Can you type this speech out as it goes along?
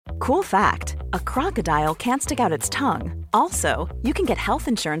Cool fact, a crocodile can't stick out its tongue. Also, you can get health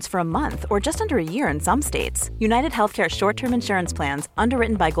insurance for a month or just under a year in some states. United Healthcare short-term insurance plans,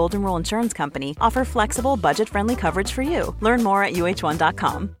 underwritten by Golden Rule Insurance Company, offer flexible, budget-friendly coverage for you. Learn more at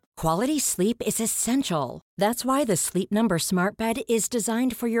uh1.com. Quality sleep is essential. That's why the Sleep Number Smart Bed is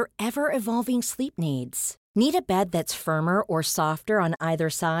designed for your ever-evolving sleep needs. Need a bed that's firmer or softer on either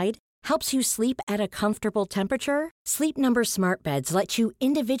side? Helps you sleep at a comfortable temperature? Sleep Number Smart Beds let you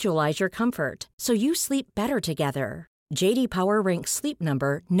individualize your comfort so you sleep better together. JD Power ranks Sleep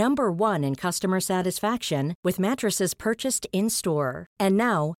Number number 1 in customer satisfaction with mattresses purchased in-store. And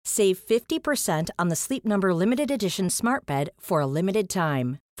now, save 50% on the Sleep Number Limited Edition Smart Bed for a limited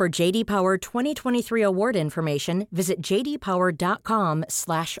time. For JD Power 2023 award information, visit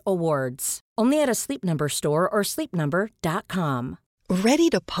jdpower.com/awards. Only at a Sleep Number store or sleepnumber.com. Ready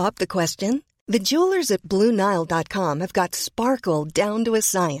to pop the question? The jewelers at BlueNile.com have got sparkle down to a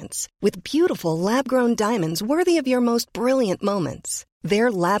science with beautiful lab-grown diamonds worthy of your most brilliant moments.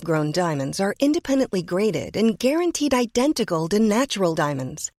 Their lab-grown diamonds are independently graded and guaranteed identical to natural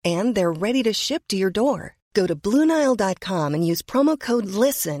diamonds, and they're ready to ship to your door. Go to BlueNile.com and use promo code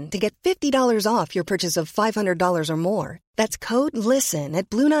LISTEN to get $50 off your purchase of $500 or more. That's code LISTEN at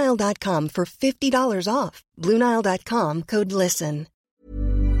BlueNile.com for $50 off. BlueNile.com, code LISTEN.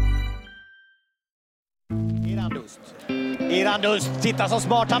 Iran Dust tittar så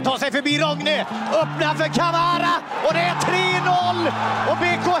smart, han tar sig förbi Rogne, öppnar för Kamara och det är 3-0 och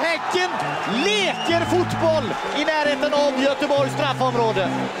BK Häcken leker fotboll i närheten av Göteborgs straffområde.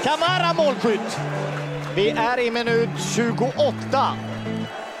 Kamara målskytt. Vi är i minut 28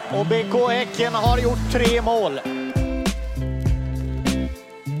 och BK Häcken har gjort 3 mål.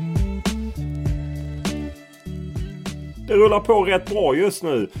 Det rullar på rätt bra just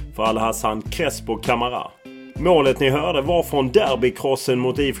nu för Alhassan Crespo Camara. Målet ni hörde var från derbykrossen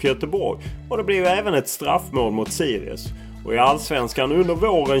mot IFK Göteborg och det blev även ett straffmål mot Sirius. Och i Allsvenskan under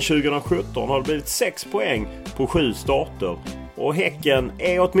våren 2017 har det blivit 6 poäng på 7 starter. Och Häcken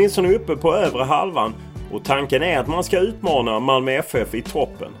är åtminstone uppe på övre halvan och tanken är att man ska utmana Malmö FF i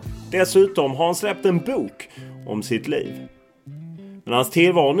toppen. Dessutom har han släppt en bok om sitt liv. Men hans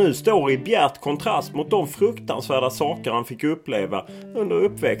tillvaro nu står i bjärt kontrast mot de fruktansvärda saker han fick uppleva under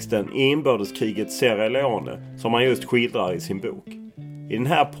uppväxten i inbördeskriget Sierra Leone som han just skildrar i sin bok. I den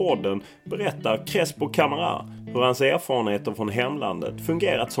här podden berättar Crespo Camara hur hans erfarenheter från hemlandet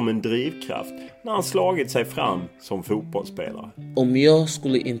fungerat som en drivkraft när han slagit sig fram som fotbollsspelare. Om jag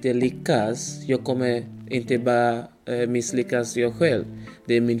skulle inte lyckas, jag kommer inte bara misslyckas jag själv.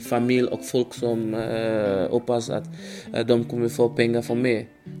 Det är min familj och folk som hoppas att de kommer få pengar från mig.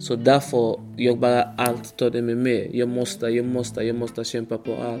 Så därför jag bara allt tar det med mig. Jag måste kämpa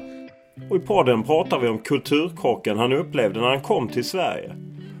på allt. Och i podden pratar vi om kulturkrocken han upplevde när han kom till Sverige.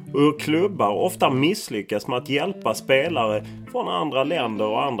 Och hur klubbar ofta misslyckas med att hjälpa spelare från andra länder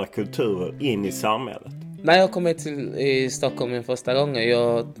och andra kulturer in i samhället. När jag kom till Stockholm första gången,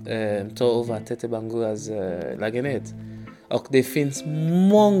 jag tog över Tete Banguras lägenhet. Och det finns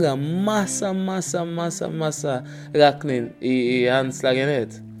massa räkning i hans lägenhet.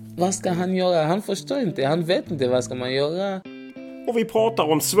 Vad ska han göra? Han förstår inte, han vet inte vad ska man göra. Och vi pratar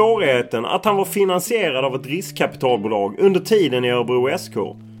om svårigheten att han var finansierad av ett riskkapitalbolag under tiden i Örebro SK.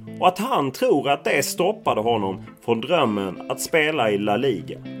 Och att han tror att det stoppade honom från drömmen att spela i La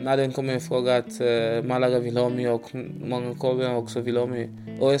Liga. När den kommer en fråga att Malaga vill ha mig och många klubbar också vill ha mig.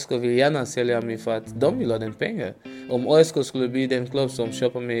 ÖSK vill gärna sälja mig för att de vill ha den pengar. Om ÖSK skulle bli den klubb som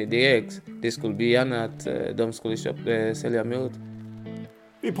köper mig direkt, det skulle bli gärna att de skulle sälja mig ut.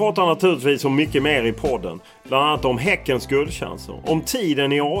 Vi pratar naturligtvis om mycket mer i podden. Bland annat om Häckens guldchanser, om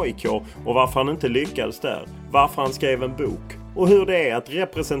tiden i AIK och varför han inte lyckades där. Varför han skrev en bok och hur det är att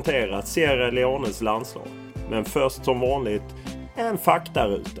representera Sierra Leones landslag. Men först som vanligt en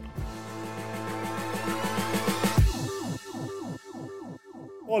faktaruta.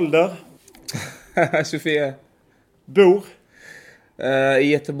 Ålder? 24. Bor?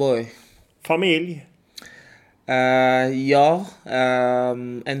 I Göteborg. Familj?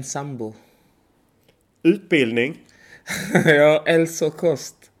 En sambo. Utbildning? Ja, hälsa och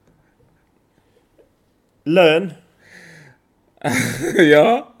kost. Lön?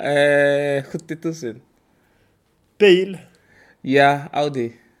 70 000. Bil? Ja,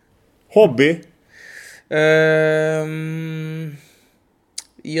 Audi. Hobby?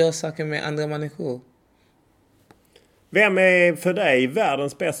 Jag saker med andra människor. Vem är för dig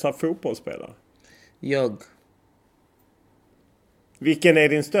världens bästa fotbollsspelare? Jag. Vilken är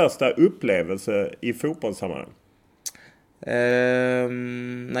din största upplevelse i fotbollssammanhang?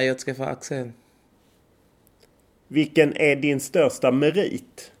 När jag träffade Axel. Vilken är din största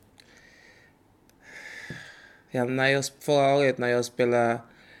merit? Förra året när jag spelade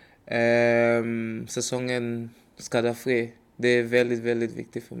säsongen skadefri. Det är väldigt, väldigt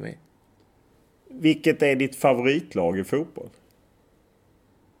viktigt för mig. Vilket är ditt favoritlag i fotboll?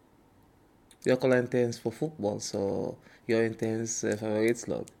 Jag kollar inte ens på fotboll, så jag är inte ens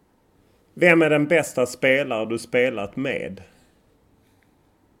favoritslag. Vem är den bästa spelare du spelat med?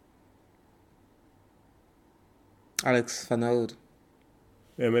 Alex van Aoud.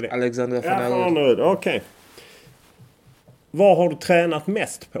 Vem är det? Alexander van Aoud. Okej. Vad har du tränat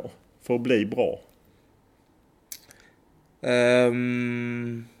mest på för att bli bra?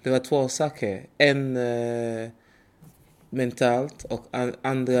 Det var 2 saker. En mentalt och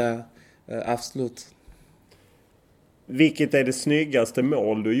andra absolut. Vilket är det snyggaste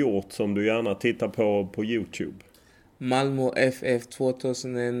mål du gjort som du gärna tittar på YouTube? Malmö FF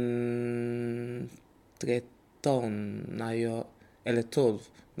 2013 eller 12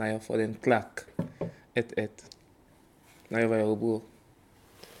 när jag får en klack. 1-1. När jag var i Örebro.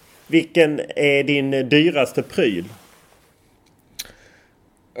 Vilken är din dyraste pryl?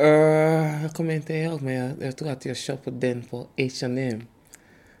 Jag kommer inte ihåg, men jag tror att jag köpte den på H&M.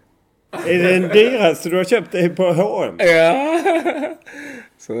 Är det den dyraste du har köpt det på H&M? Ja.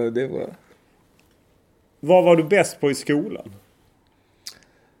 Så det var... Vad var du bäst på i skolan?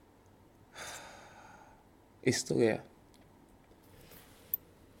 Historia.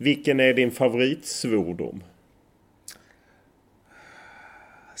 Vilken är din favoritsvordom?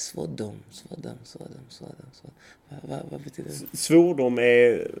 Svordom. Vad betyder det? Svordom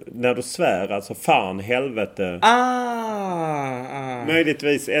är när du svär, alltså fan, helvete.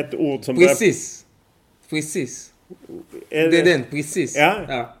 Möjligtvis ett ord som... Precis. Det är den, precis.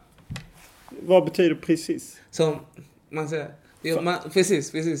 Ja. Vad betyder precis? Som man säger...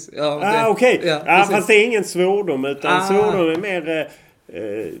 Precis. Ja, okej. Ja, fast det är ingen svordom, utan svordom är mer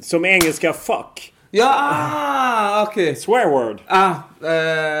som engelska fuck. Ja, okej. Swear word.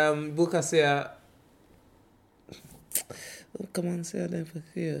 Brukar säga... Hur kan man säga den för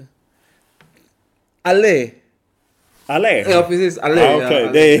det? Allé. Ja, precis. Allé. Ja, okej.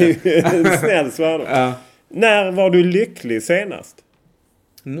 Det är ju en snäll svordom. Ja. När var du lycklig senast?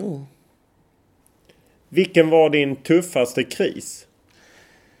 No. Vilken var din tuffaste kris?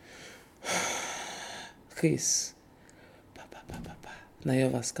 Kris? När jag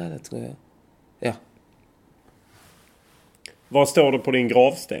var skadad, tror jag. Ja. Vad står det på din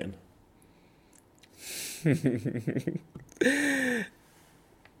gravsten?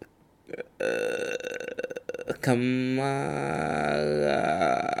 Kamara.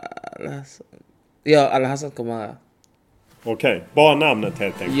 Ja, Al-Hassan Kamara. Okej, bara namnet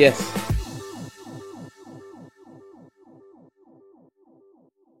helt enkelt. Yes.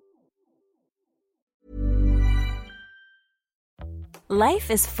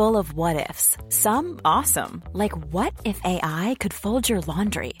 Life is full of what-ifs. Some awesome, like what if AI could fold your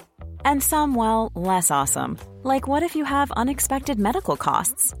laundry? And some, well, less awesome, like what if you have unexpected medical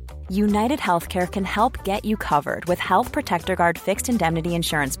costs? United Healthcare can help get you covered with Health Protector Guard fixed indemnity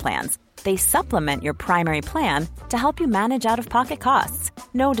insurance plans. They supplement your primary plan to help you manage out-of-pocket costs.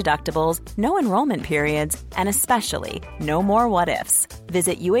 No deductibles, no enrollment periods, and especially no more what-ifs.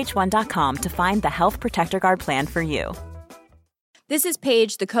 Visit uh1.com to find the Health Protector Guard plan for you. This is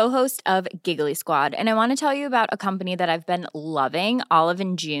Paige, the co-host of Giggly Squad, and I want to tell you about a company that I've been loving, Olive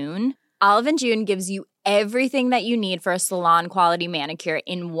 & June. Olive & June gives you everything that you need for a salon-quality manicure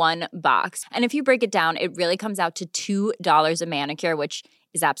in one box. And if you break it down, it really comes out to $2 a manicure, which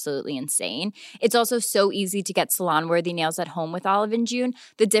is absolutely insane. It's also so easy to get salon-worthy nails at home with Olive & June.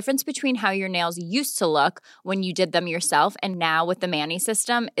 The difference between how your nails used to look when you did them yourself and now with the Mani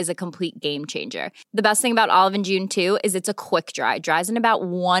system is a complete game changer. The best thing about Olive & June, too, is it's a quick dry. Dries in about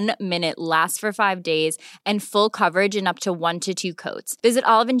 1 minute, lasts for 5 days, and full coverage in up to 1 to 2 coats. Visit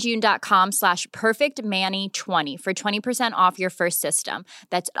oliveandjune.com/perfectmani20 for 20% off your first system.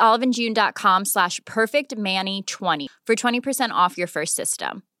 That's oliveandjune.com/perfectmani20 for 20% off your first system.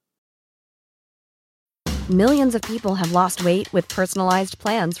 Millions of people have lost weight with personalized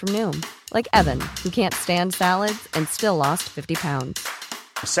plans from Noom. Like Evan, who can't stand salads and still lost 50 pounds.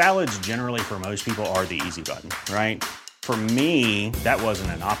 Salads generally for most people are the easy button, right? For me, that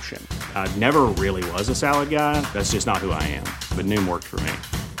wasn't an option. I never really was a salad guy. That's just not who I am. But Noom worked for me.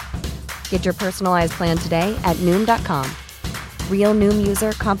 Get your personalized plan today at Noom.com. Real Noom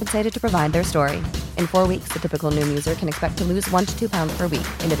user compensated to provide their story. In 4 weeks, the typical Noom user can expect to lose 1 to 2 pounds per week.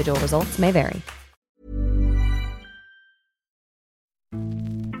 Individual results may vary.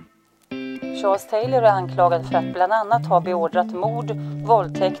 Charles Taylor är anklagad för att bland annat ha beordrat mord,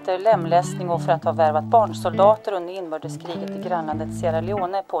 våldtäkter, lemlästning och för att ha värvat barnsoldater under inbördeskriget i grannlandet Sierra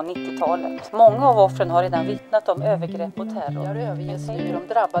Leone på 90-talet. Många av offren har redan vittnat om övergrepp och terror. Jag överges nu i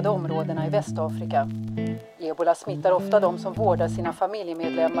de drabbade områdena i Västafrika. Ebola smittar ofta de som vårdar sina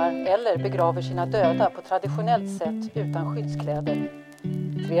familjemedlemmar eller begraver sina döda på traditionellt sätt utan skyddskläder.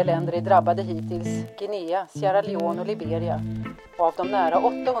 3 länder är drabbade hittills, Guinea, Sierra Leone och Liberia. Och av de nära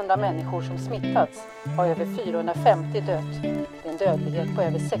 800 människor som smittats har över 450 dött. Det är en dödlighet på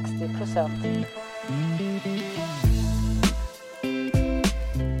över 60%.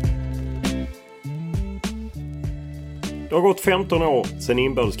 Det har gått 15 år sedan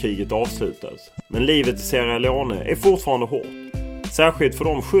inbördeskriget avslutades. Men livet i Sierra Leone är fortfarande hårt. Särskilt för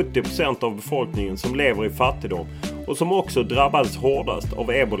de 70% av befolkningen som lever i fattigdom och som också drabbades hårdast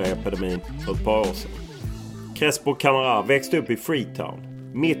av Ebola-epidemin för ett par år sedan. Crespo Camara växte upp i Freetown,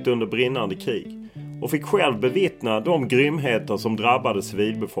 mitt under brinnande krig, och fick själv bevittna de grymheter som drabbade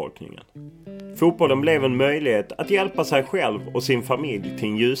civilbefolkningen. Fotbollen blev en möjlighet att hjälpa sig själv och sin familj till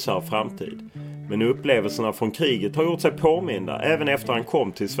en ljusare framtid. Men upplevelserna från kriget har gjort sig påminda även efter han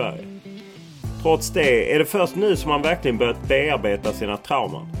kom till Sverige. Trots det är det först nu som han verkligen börjat bearbeta sina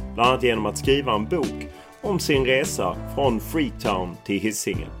trauman, bland annat genom att skriva en bok om sin resa från Freetown till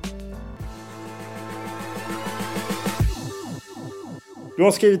Hisingen. Du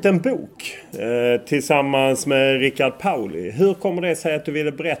har skrivit en bok tillsammans med Richard Pauli. Hur kommer det sig att du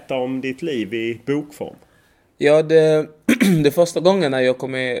ville berätta om ditt liv i bokform? Ja, det första gången när jag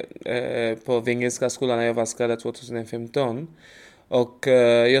kom med på Vingelska skolan när jag var skadad 2015. Och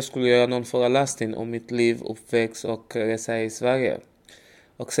jag skulle göra någon föreläsning om mitt liv, uppväxt och resa i Sverige.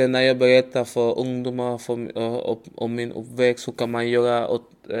 Och sen när jag berättar för ungdomar om min uppväxt, hur kan man göra och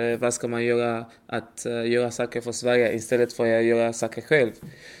vad ska man göra att göra saker för Sverige istället för att göra saker själv.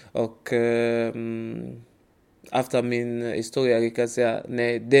 Och efter min historia kan jag säga,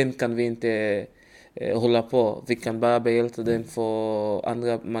 nej, den kan vi inte hålla på. Vi kan bara berätta den för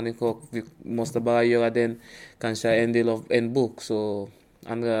andra människor. Vi måste bara göra den kanske en del av en bok så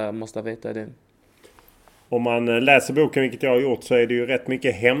andra måste veta den. Om man läser boken, vilket jag har gjort, så är det ju rätt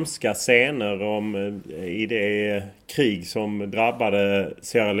mycket hemska scener i det krig som drabbade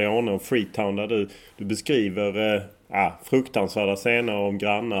Sierra Leone och Freetown, där du beskriver fruktansvärda scener om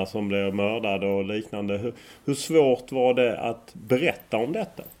grannar som blev mördade och liknande. Hur svårt var det att berätta om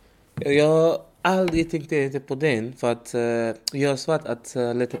detta? Jag aldrig tänkte på den för att jag har svårt att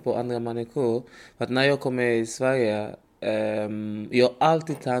leta på andra människor. För att när jag kommer i Sverige jag har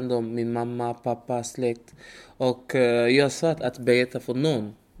alltid tagit hand om min mamma, pappa, släkt. Och jag har svårt att berätta för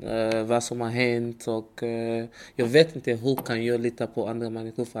någon vad som har hänt. Och jag vet inte hur kan jag lita på andra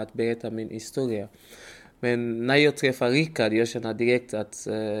människor för att berätta min historia. Men när jag träffar Richard, jag känner direkt att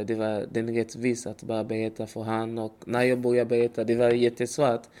det var den rättvis att bara berätta för han. Och när jag började berätta, det var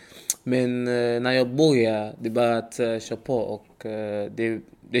jättesvårt. Men när jag började, det bara att köra på. Och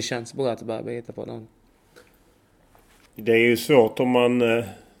det känns bra att bara berätta för någon. Det är ju svårt om man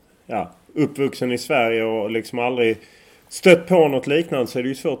uppvuxen i Sverige och liksom aldrig stött på något liknande, så är det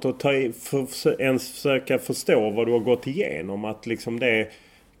ju svårt att ens försöka förstå vad du har gått igenom. Att liksom det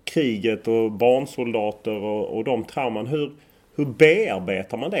kriget och barnsoldater och de trauman, hur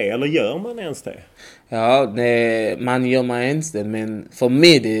bearbetar man det? Eller gör man ens det? Ja, man gör ens det. Men för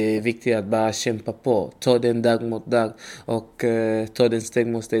mig det är viktigt att bara kämpa på. Ta den dag mot dag. Och ta den steg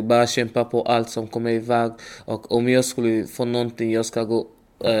mot steg. Bara kämpa på allt som kommer iväg. Och om jag skulle få någonting, jag ska gå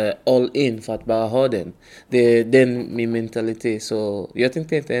all in för att bara ha den. Det är den min mentalitet. Så jag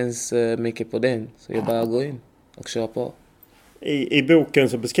tänkte inte ens mycket på den. Så jag bara går in och kör på. I boken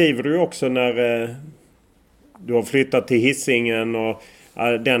så beskriver du också när du har flyttat till Hisingen och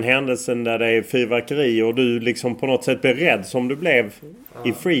den händelsen där det är fyrverkeri och du liksom på något sätt blev rädd som du blev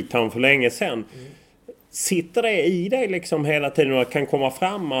i Freetown för länge sedan. Sitter det i dig liksom hela tiden och kan komma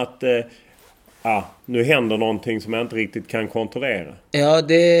fram att nu händer någonting som jag inte riktigt kan kontrollera? Ja,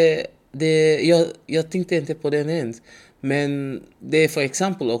 jag tänkte inte på den ens. Men det är för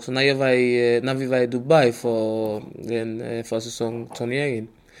exempel också när vi var i Dubai för den försäsongsturneringen.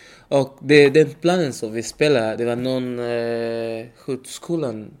 Och den planen som vi spelade, det var någon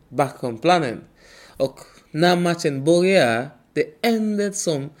skjutskolan bakom planen. Och när matchen började, det enda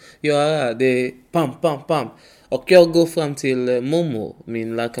som jag gör, det är pam, pam, pam. Och jag går fram till Momo,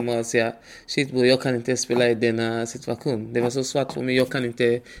 min lagkamrat, och säger, shit bro, jag kan inte spela i denna situation. Det var så svårt för mig, jag kan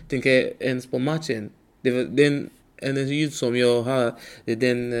inte tänka ens på matchen. Det var den ljud som jag har, det är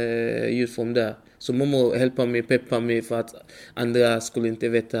den ljudform där. Så mamma hjälper mig, peppar mig för att andra skulle inte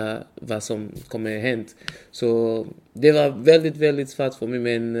veta vad som kommer att hända. Så det var väldigt, väldigt svårt för mig,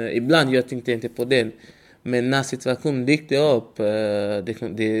 men ibland jag tänkte inte på den. Men när situationen dyckte upp,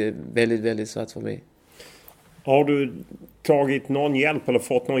 det är väldigt, väldigt svårt för mig. Har du tagit någon hjälp eller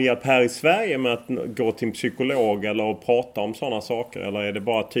fått någon hjälp här i Sverige med att gå till en psykolog eller att prata om sådana saker? Eller är det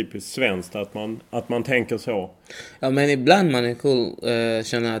bara typiskt svenskt att man tänker så? Ja, men ibland människor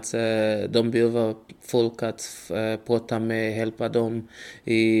känner att de behöver folk att prata med, hjälpa dem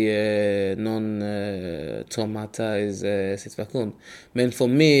i någon traumatisk situation. Men för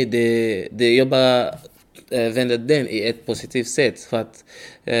mig, jag bara vänder den i ett positivt sätt. För att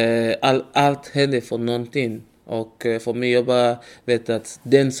allt händer för någonting. Och för mig, jag bara vet att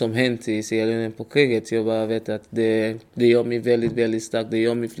den som hänt i Sierra Leone på kriget, jag bara vet att det gör mig väldigt, väldigt stark. Det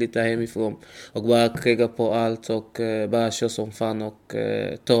gör mig flytta hemifrån och bara kriga på allt och bara köra som fan och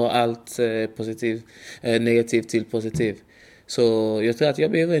ta allt negativt till positivt. Så jag tror att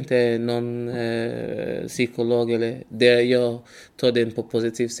jag behöver inte någon psykolog eller det jag tar den på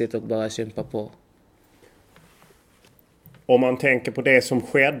positivt sätt och bara kämpa på. Om man tänker på det som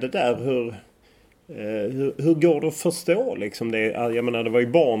skedde där, hur går det att förstå liksom det? Jag menar, det var ju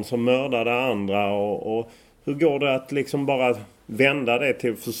barn som mördade andra och hur går det att liksom bara vända det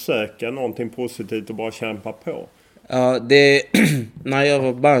till att försöka någonting positivt och bara kämpa på? Ja, när jag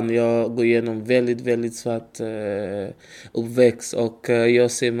var barn, jag går igenom väldigt, väldigt svårt uppväxt och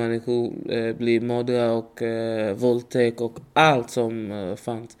jag ser människor bli mördare och våldtäkt och allt som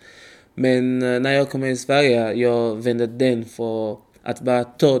fanns. Men när jag kom i Sverige, jag vände den för att bara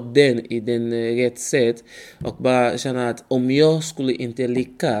ta den i den rätt sätt och bara känna att om jag skulle inte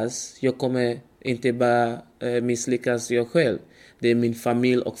lyckas, jag kommer inte bara misslyckas jag själv. Det är min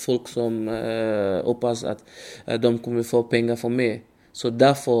familj och folk som hoppas att de kommer få pengar från mig. Så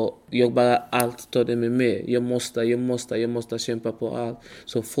därför jag bara allt tar det med mig. Jag måste kämpa på allt.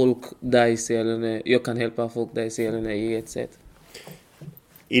 Så folk där i Sierra Leone, jag kan hjälpa folk där i Sierra Leone i ett sätt.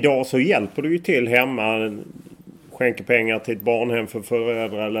 Idag så hjälper du ju till hemma, skänker pengar till ett barnhem för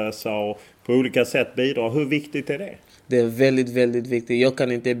föräldralösa och på olika sätt bidrar. Hur viktigt är det? Det är väldigt, väldigt viktigt. Jag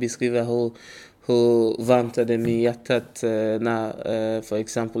kan inte beskriva hur varmt det är i hjärtat när för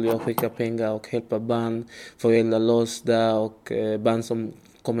exempel jag skickar pengar och hjälper barn, föräldralösa där och barn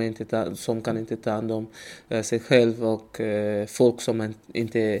som kan inte ta hand om sig själv och folk som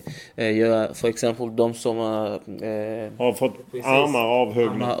inte gör, för exempel de som har fått armar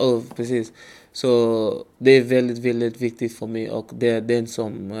avhuggna. Precis. Så det är väldigt, väldigt viktigt för mig och det är den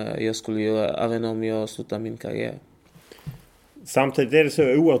som jag skulle göra även om jag slutar min karriär. Samtidigt är det så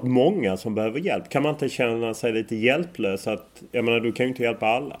oerhört många som behöver hjälp. Kan man inte känna sig lite hjälplös? Jag menar, du kan ju inte hjälpa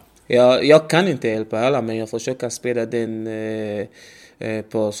alla. Jag kan inte hjälpa alla, men jag försöker sprida den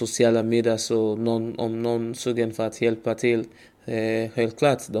på sociala medier. Så om någon sugen för att hjälpa till,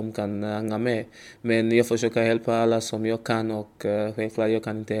 självklart de kan hänga med. Men jag försöker hjälpa alla som jag kan och självklart jag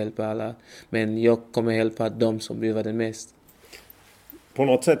kan inte hjälpa alla. Men jag kommer hjälpa dem som behöver det mest. På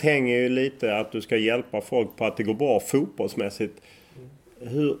något sätt hänger ju lite att du ska hjälpa folk på att det går bra fotbollsmässigt.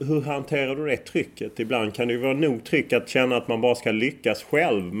 Hur hanterar du det trycket? Ibland kan det ju vara nog tryck att känna att man bara ska lyckas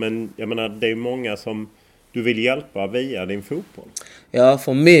själv. Men jag menar, det är många som du vill hjälpa via din fotboll. Ja,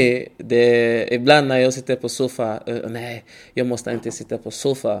 för mig, ibland när jag sitter på sofa, nej, jag måste inte sitta på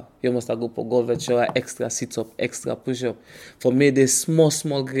sofa. Jag måste gå på golvet, köra extra sit-up, extra push-up. För mig det är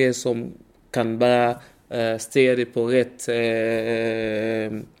små grejer som kan bara steg det på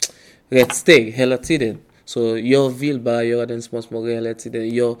rätt steg hela tiden. Så jag vill bara göra den små grejer hela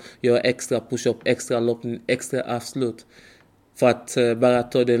tiden. Jag gör extra push-up, extra loppning, extra avslut. För att bara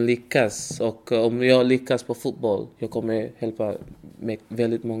ta den lyckas. Och om jag lyckas på fotboll, jag kommer hjälpa med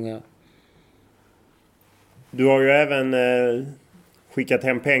väldigt många. Du har ju även skickat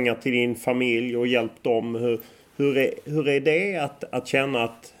hem pengar till din familj och hjälpt dem. Hur är det att känna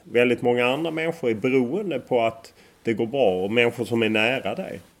att väldigt många andra människor är beroende på att det går bra och människor som är nära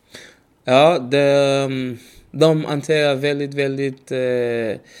dig? Ja, de hanterar väldigt, väldigt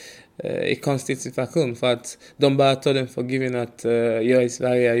i konstig situation för att de bara tar den för given att jag är i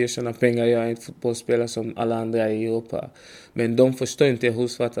Sverige, jag tjänar pengar, jag är en fotbollsspelare som alla andra i Europa. Men de förstår inte hur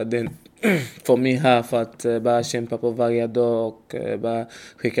svårt den för mig här för att bara kämpa på varje dag och bara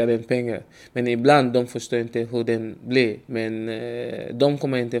skicka den pengar. Men ibland de förstår inte hur den blir. Men de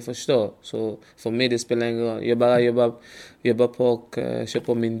kommer inte förstå. Så för mig det spelar ingen roll. Jag bara jobbar på och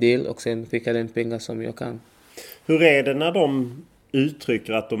köper min del och sen skickar den pengar som jag kan. Hur är det när de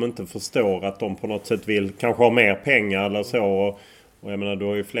uttrycker att de inte förstår att de på något sätt vill kanske ha mer pengar eller så? Och jag menar, du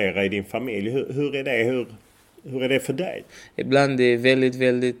har ju flera i din familj. Hur är det? Hur är det för dig? Ibland är det väldigt,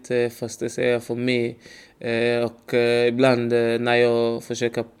 väldigt frustrerande för mig. Och ibland när jag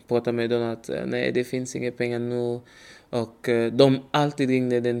försöker prata med dem att nej, det finns inga pengar nu. Och de alltid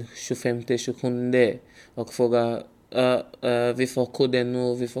ringde den 25-27 och frågade vi får koden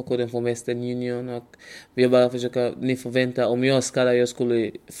nu, vi får koden från Western Union och vi bara försöker, ni får vänta, om jag skadar jag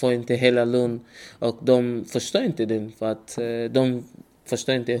skulle få inte hela lön och de förstår inte den för att de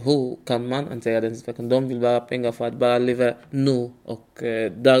förstår inte hur kan man hantera den situationen. De vill bara pengar för att bara leva nu och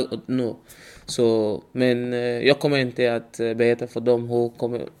där och nu. Så, men jag kommer inte att berätta för dem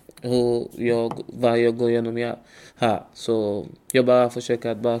vad jag går igenom här. Så jag bara försöker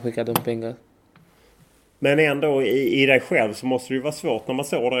att bara skicka dem pengar. Men ändå i dig själv så måste det ju vara svårt när man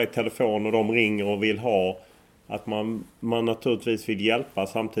står där i telefon och de ringer och vill ha att man naturligtvis vill hjälpa.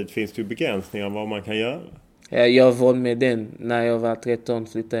 Samtidigt finns det ju begränsningar vad man kan göra. Jag var med den när jag var 13,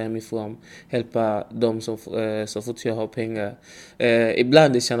 flyttade hemifrån, hjälpa dem så fort jag har pengar.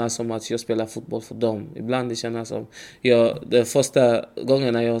 Ibland det känns som att jag spelar fotboll för dem. Ibland det känns som det första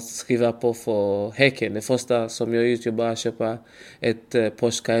gången när jag skriver på för Häcken, det första som jag gjorde, jag bara köpa ett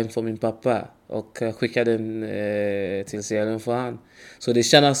Porsche Cayenne för min pappa och skicka den till Sierra för han. Så det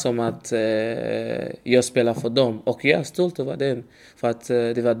känns som att jag spelar för dem och jag är stolt över den för att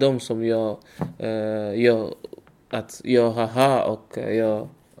det var dem som jag har och jag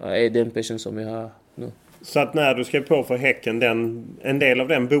är den person som jag har nu. Så att när du skrev på för Häcken, en del av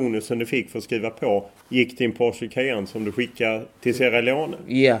den bonusen du fick för att skriva på gick till en Porsche Cayenne som du skickade till Sierra Leone?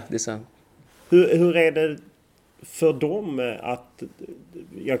 Ja, det är sant. Hur är det för dem att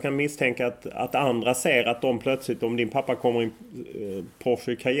jag kan misstänka att andra ser att de plötsligt, om din pappa kommer in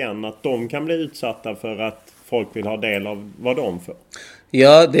Porsche Cayenne, att de kan bli utsatta för att folk vill ha del av vad de får?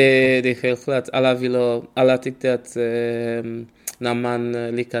 Ja, det är självklart. Alla tyckte att när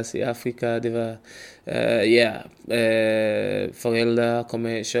man lyckas i Afrika, det var föräldrar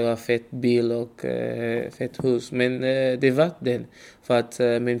kommer köra fett bil och fett hus. Men det var den. För att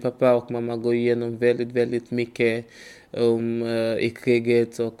min pappa och mamma går igenom väldigt, väldigt mycket i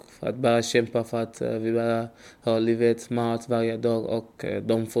kriget och att bara kämpa för att vi bara har livet mat varje dag och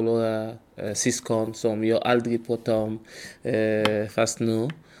de förlorar syskon som jag aldrig pratar om fast nu.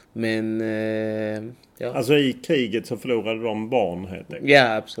 Men ja. Alltså i kriget så förlorade de barn helt enkelt?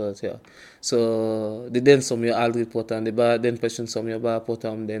 Ja, absolut, ja. Så det är den som jag aldrig pratar om. Det är bara den person som jag bara pratar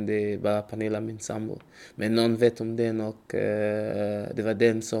om den. Det är bara Pernilla, min sambo. Men någon vet om den och det var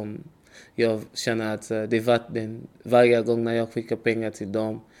den som jag känner att det var den varje gång när jag skickar pengar till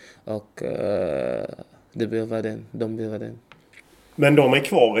dem och det blev den. De blev den. Men de är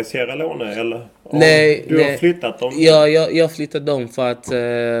kvar i Sierra Leone eller? Nej. Du har flyttat dem? Ja, jag flyttat dem för att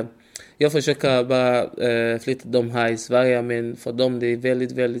jag försöker bara flytta dem här i Sverige, men för dem det är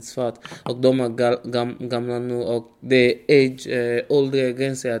väldigt, väldigt svårt. Och de är gamla nu och det är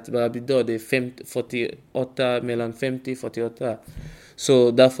åldersgränsen att bara bli då. Det är 48, mellan 50 och 48.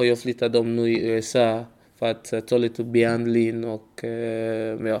 Så därför jag flyttar dem nu i USA för att ta lite behandling och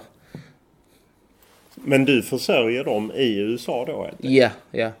ja. Men du försörjer dem i USA då? Ja.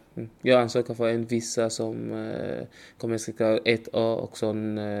 Jag ansöker för en visa som kommer att skriva 1 år och så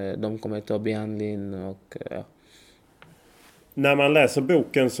de kommer att ta behandling och ja. När man läser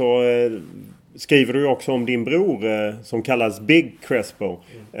boken så skriver du också om din bror som kallas Big Crespo.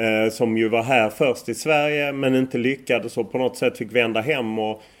 Som ju var här först i Sverige men inte lyckades och på något sätt fick vända hem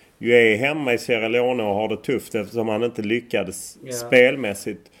och ju är hemma i Sierra Leone och har det tufft eftersom han inte lyckades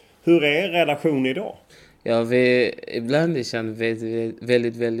spelmässigt. Hur är relation idag? Ja, ibland det känns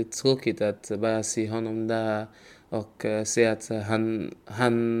väldigt, väldigt tråkigt att bara se honom där och se att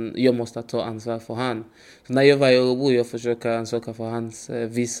jag måste ta ansvar för han. Så när jag var i Örebro, jag försöker ansöka för hans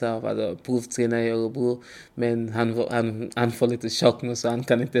visa och provträna i Örebro. Men han får lite chock nu så han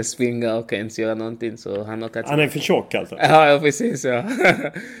kan inte springa och ens göra någonting. Så han är för tjock alltså? Ja, precis. Ja.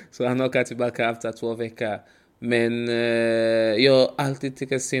 Så han åker tillbaka efter 2 veckor. Men jag alltid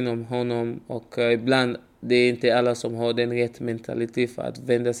tycker synd om honom och ibland det är inte alla som har den rätt mentalitet för att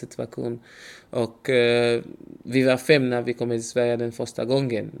vända situation. Och vi var 5 när vi kom till Sverige den första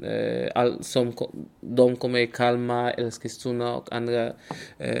gången. De kommer i Kalmar, Eskilstuna och andra.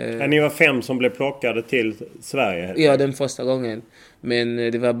 Ni var 5 som blev plockade till Sverige? Ja, den första gången. Men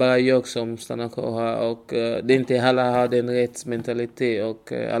det var bara jag som stannade kvar här och det är inte alla har den rätt mentalitet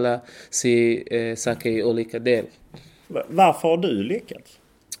och alla ser saker i olika del. Varför har du lyckats?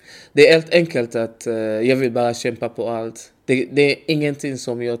 Det är helt enkelt att jag vill bara kämpa på allt. Det är ingenting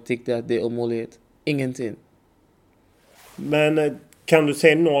som jag tyckte att det är omöjligt. Ingenting. Men Kan du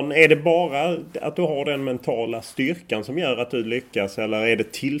se någon, är det bara att du har den mentala styrkan som gör att du lyckas, eller är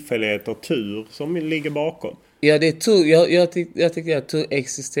det tillfällighet och tur som ligger bakom? Ja, det är tur. Jag tycker att tur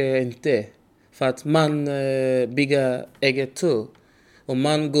existerar inte. För att man bygger eget tur. Om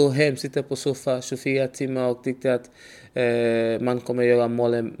man går hem, sitter på soffan 24 timmar och tycker att man kommer göra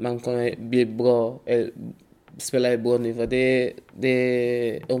målen, man kommer bli bra, spela i bra nivå. Det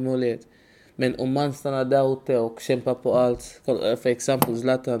är omöjligt. Men om man stannar där ute och kämpar på allt, för exempel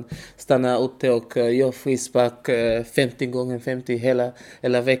Zlatan stannar ute och gör frispark 50 gånger 50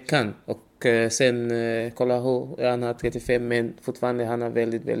 hela veckan. Och sen kolla hur han har 35 men fortfarande han har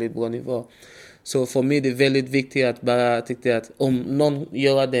väldigt, väldigt bra nivå. Så för mig är det väldigt viktigt att bara tycka att om någon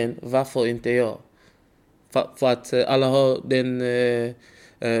gör den, varför inte jag? För att alla har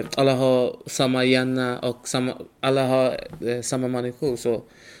alla har samma hjärna och alla har samma människor. Så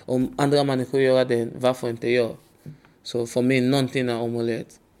om andra människor gör det, varför inte jag? Så för mig någonting är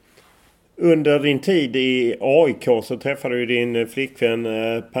omöjligt. Under din tid i AIK så träffade du din flickvän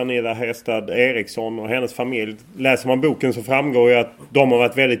Pernilla Hästad Eriksson och hennes familj. Läser man boken så framgår ju att de har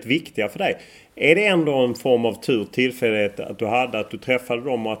varit väldigt viktiga för dig. Är det ändå en form av tur, tillfällighet att du träffade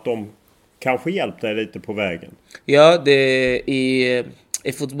dem och att de kanske hjälpte dig lite på vägen? Ja, det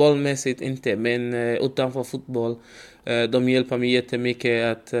är fotbollmässigt inte, men utanför fotboll de hjälper mig jättemycket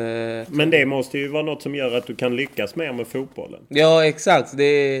att... Men det måste ju vara något som gör att du kan lyckas mer med fotbollen. Ja, exakt.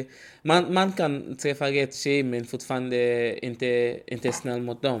 Man kan träffa rätt tjej men fortfarande inte snäll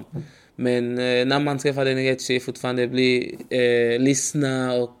mot dem. Men när man träffar den rätt tjej fortfarande blir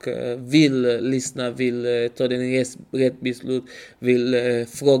lyssna och vill ta den rätt beslut, vill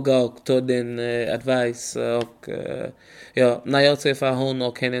fråga och ta den advice. Och ja, när jag träffade hon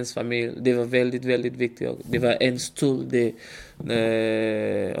och hennes familj, det var väldigt, väldigt viktigt. Det var en stor del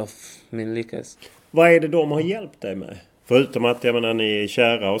av min lyckas. Vad är det de har hjälpt dig med? Förutom att ni är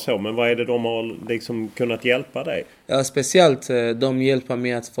kära och så, men vad är det de har liksom kunnat hjälpa dig? Ja, speciellt de hjälper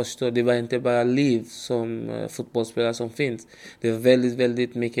mig att förstå det var inte bara liv som fotbollsspelare som finns. Det var väldigt,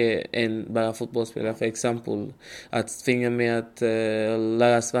 väldigt mycket än bara fotbollsspelare. För exempel att tvinga mig att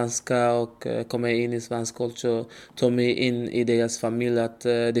lära svenska och komma in i svensk kultur, ta mig in i deras familj, att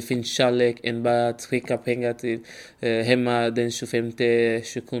det finns kärlek än bara att skicka pengar till hemma den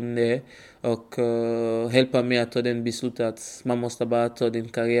 25-27 och hjälpa mig att ta den beslutet att man måste bara ta din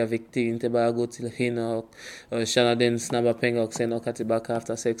karriär viktig, inte bara gå till Kina och tjäna den snabba pengar och sen åka tillbaka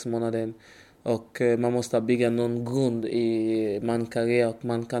efter 6 månader. Och man måste bygga någon grund i man karriär och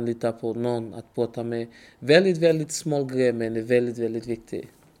man kan lita på någon att prata med. Väldigt, väldigt små grejer men det är väldigt, väldigt viktigt.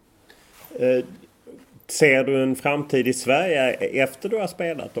 Ser du en framtid i Sverige efter du har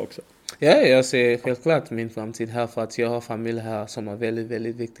spelat också? Ja, jag ser självklart min framtid här för att jag har familj här som är väldigt,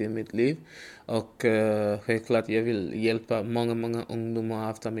 väldigt viktig i mitt liv. Och självklart jag vill hjälpa många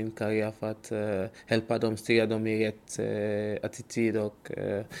ungdomar efter min karriär för att hjälpa dem styra dem i rätt attityd och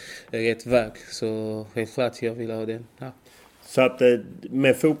rätt väg. Så självklart jag vill ha den här. Så att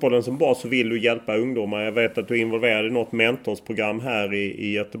med fotbollen som bas så vill du hjälpa ungdomar. Jag vet att du är involverad i något mentorsprogram här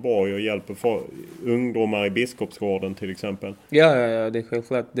i Göteborg och hjälper ungdomar i Biskopsgården till exempel. Ja, det är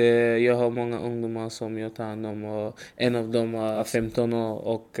självklart. Jag har många ungdomar som jag tar hand om och en av dem är 15 år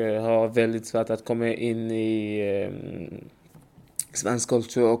och har väldigt svårt att komma in i svensk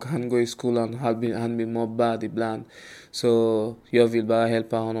kultur och han går i skolan, han blir mobbad ibland. Så jag vill bara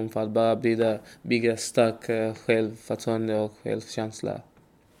hjälpa honom för att bara bygga stark självförtroende och självkänsla.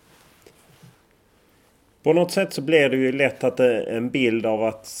 På något sätt så blir det ju lätt att en bild av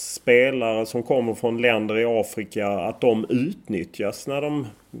att spelare som kommer från länder i Afrika, att de utnyttjas när de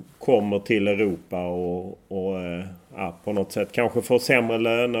kommer till Europa och på något sätt kanske får sämre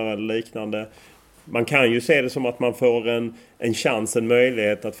löner eller liknande. Man kan ju se det som att man får en chans, en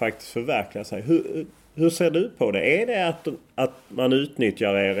möjlighet att faktiskt förverkliga sig. Hur ser du på det? Är det att man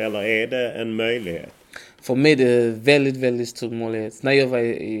utnyttjar er eller är det en möjlighet? För mig är det väldigt, väldigt stor möjlighet. När jag var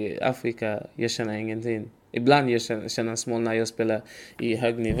i Afrika, jag känner ingenting. Ibland jag känner små när jag spelar i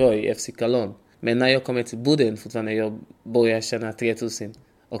hög nivå i FC Cologne. Men när jag kommer till Boden fortfarande, jag börjar känna 3000.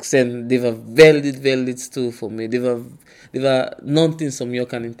 Och sen, det var väldigt, väldigt stort för mig. Det var någonting som jag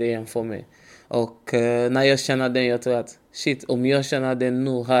kan inte jämföra med. Och när jag känner den, jag tror att om jag känner den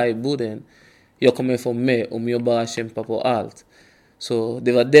nu här i Boden, jag kommer få med om jag bara kämpar på allt. Så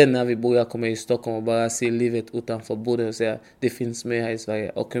det var det när vi började komma i Stockholm och bara se livet utanför Boden och säga det finns mer här i Sverige.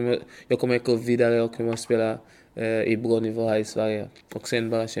 Och jag kommer gå vidare och kommer spela i bra nivå här i Sverige. Och sen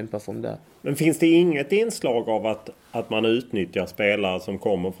bara kämpa från där. Men finns det inget inslag av att man utnyttjar spelare som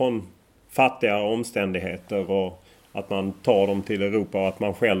kommer från fattiga omständigheter och att man tar dem till Europa och att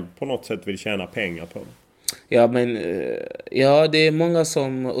man själv på något sätt vill tjäna pengar på dem? Ja, men ja, det är många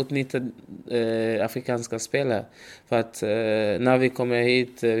som utnyttjar afrikanska spelare. För att när vi kommer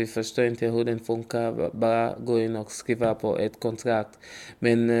hit, vi förstår inte hur den funkar. Bara gå in och skriva på ett kontrakt.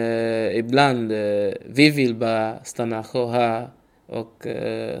 Men ibland, vi vill bara stanna här och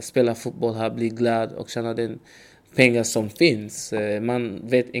spela fotboll här, bli glad och känna den pengar som finns. Man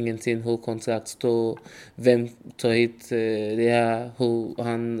vet ingenting hur kontrakt står, vem tar hit det här, hur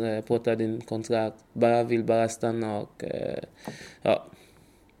han pratar din kontrakt. Vill bara stanna och ja.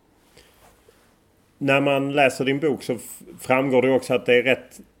 När man läser din bok så framgår det också att det är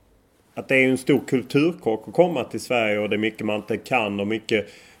att det är en stor kulturkrock att komma till Sverige och det är mycket man inte kan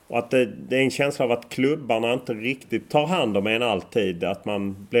och att det är en känsla av att klubbarna inte riktigt tar hand om en alltid, att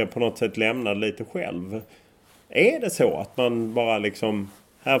man blir på något sätt lämnad lite själv. Är det så att man bara liksom,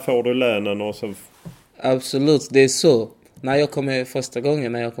 här får du lönen och så... Absolut, det är så. När jag kommer första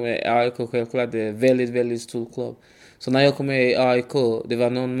gången, när jag kommer i AIK, självklart, det är väldigt, väldigt stor klubb. Så när jag kommer i AIK, det var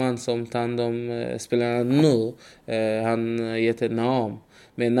någon man som tar hand om spelarna nu. Han heter Naam.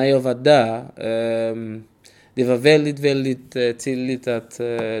 Men när jag var där, det var väldigt, väldigt tydligt att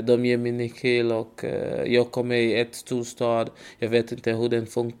de ger mig nyckel och jag kommer i ett storstad. Jag vet inte hur den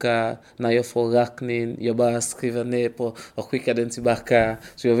funkar. När jag får räkning, jag bara skriver ner på och skickar den tillbaka.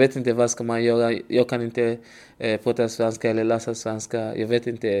 Så jag vet inte vad ska man göra. Jag kan inte prata svenska eller läsa svenska. Jag vet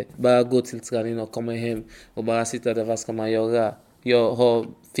inte. Bara gå till träning och komma hem och bara sitta där. Vad ska man göra? Jag har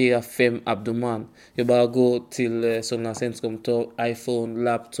 4-5 abdomen. Jag bara går till sådana centrum, tar iPhone,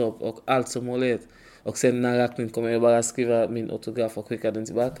 laptop och allt som möjligt. Och sen när räkningen kommer jag bara skriva min autograf och skicka den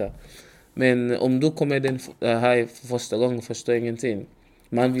tillbaka. Men om du kommer den här första gången förstår ingenting.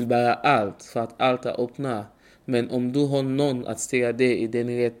 Man vill bara allt för att allt är öppna. Men om du har någon att styra det i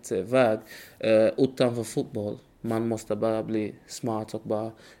den rätt väg utanför fotboll. Man måste bara bli smart och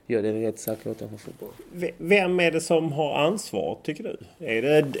bara göra den rätt saker utanför fotboll. Vem är det som har ansvar tycker du?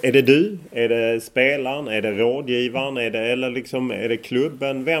 Är det du? Är det spelaren? Är det rådgivaren? Är det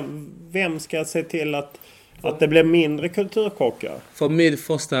klubben? Vem ska se till att det blir mindre kulturkrockar? För mig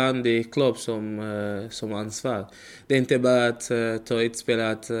första hand det är klubb som ansvar. Det är inte bara att ta ett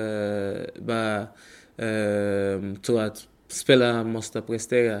spelare att bara tro att spelaren måste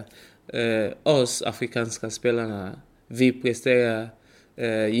prestera. Oss afrikanska spelarna, vi presterar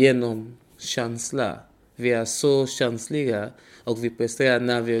genom känsla. Vi är så känsliga och vi presterar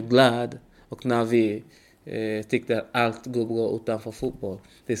när vi är glada och när vi tycker att allt går bra utanför fotboll.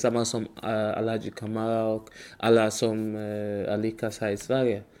 Det är samma som Alhaji Kamara och alla som lyckas här i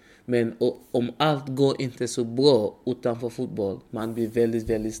Sverige. Men om allt går inte så bra utanför fotboll, man blir väldigt,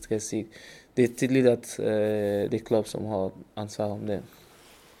 väldigt stressig. Det är tydligt att det är klubb som har ansvar om det.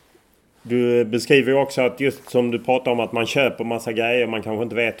 Du beskriver ju också att just som du pratar om att man köper massa grejer, man kanske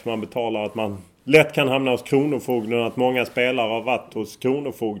inte vet hur man betalar, att man lätt kan hamna hos Kronofogden, att många spelare har varit hos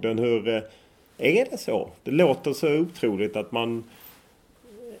Kronofogden. Hur är det så? Det låter så otroligt att man...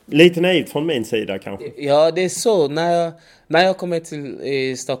 Lite naivt från min sida kanske. Ja, det är så. När jag kommer till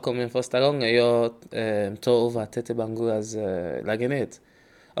i Stockholm första gången, jag tar över Tete Banguras lägenhet.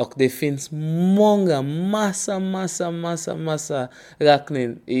 Och det finns massa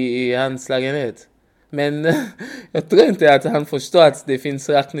räkning i hans lägenhet. Men jag tror inte att han förstår att det finns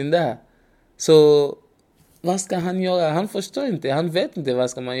räkning där. Så vad ska han göra? Han förstår inte. Han vet inte vad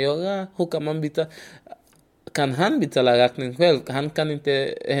ska man göra. Hur kan man byta? Kan han betala räkning själv? Han kan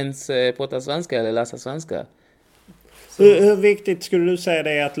inte ens prata svenska eller läsa svenska. Hur viktigt skulle du säga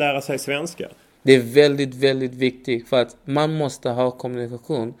det är att lära sig svenska? Det är väldigt, väldigt viktigt för att man måste ha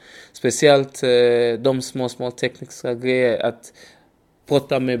kommunikation. Speciellt de små tekniska grejer. Att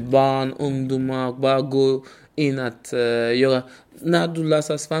prata med barn, ungdomar, bara gå in att göra. När du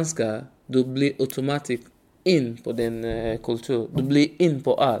läser svenska, du blir automatiskt in på den kultur. Du blir in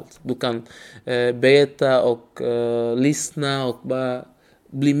på allt. Du kan berätta och lyssna och bara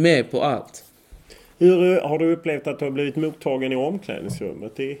bli med på allt. Hur har du upplevt att du har blivit mottagen i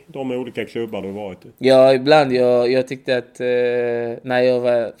omklädningsrummet i de olika klubbar du har varit i? Ja, ibland. Jag tyckte att när jag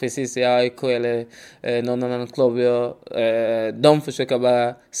var precis i AIK eller någon annan klubb, de försöker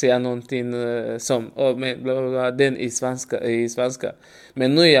bara säga någonting som men bla bla bla, den i svenska.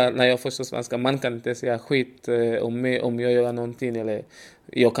 Men nu när jag förstår svenska, man kan inte säga skit om mig om jag gör någonting eller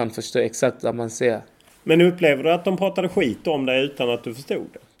jag kan förstå exakt vad man säger. Men upplever du att de pratade skit om dig utan att du förstod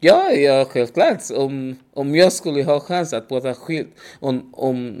det? Ja, självklart. Om jag skulle ha chans att prata skit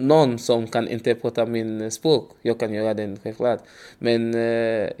om någon som kan inte prata min språk, jag kan göra det självklart. Men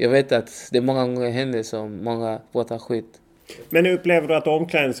jag vet att det många gånger händer som många pratar skit. Men upplever du att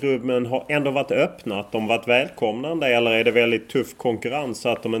omklädningsrummen har ändå varit öppna? Att de varit välkomnande? Eller är det väldigt tuff konkurrens så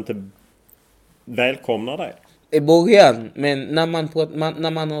att de inte välkomnar det? I början, men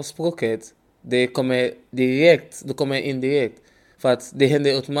när man har språket, det kommer direkt, det kommer indirekt. För att det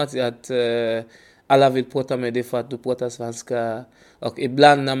händer automatiskt att alla vill prata med dig för att du pratar svenska. Och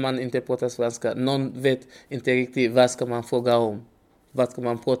ibland när man inte pratar svenska, någon vet inte riktigt vad ska man fråga om. Vad ska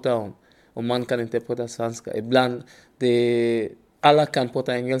man prata om? Och man kan inte prata svenska. Ibland, alla kan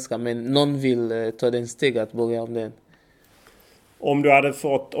prata engelska, men någon vill ta den steg att börja om den. Om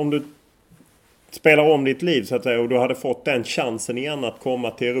du spelar om ditt liv så att säga, och du hade fått den chansen igen att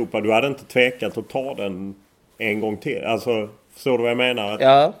komma till Europa, du hade inte tvekat att ta den en gång till. Alltså, förstår du vad jag menar?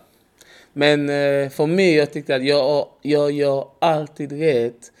 Ja, men för mig, jag tyckte att jag gör alltid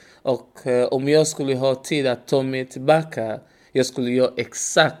rätt. Och om jag skulle ha tid att ta mig tillbaka, jag skulle göra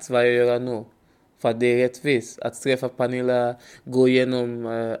exakt vad jag gör nu. För att det är rättvist att träffa Pernilla, gå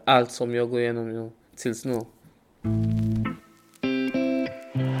igenom allt som jag går igenom nu, tills nu.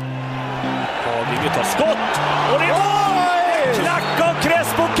 Haninge tar skott och det är mål! Klack av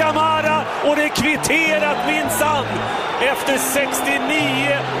Crespo Camara och det är kvitterat minsann. Efter 69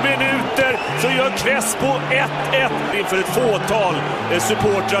 minuter så gör Crespo 1-1 inför ett fåtal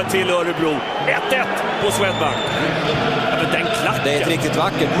supportrar till Örebro. 1-1 på Swedbank. Ja, men den klacken. Det är ett riktigt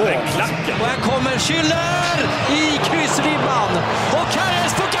vackert mål. Den klacken. Och här kommer Schüller i kryssribban. Och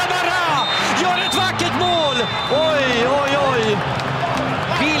Crespo Camara gör ett vackert mål. Oj, oj, oj.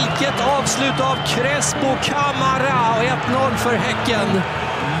 Vilket avslut av Crespo Camara. Och 1-0 för Häcken.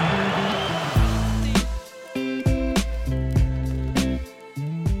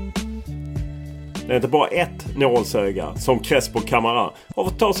 Det är inte bara ett nålsöga som Crespo Camara har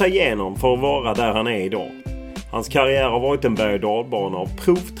fått ta sig igenom för att vara där han är idag. Hans karriär har varit en berg- och dalbana av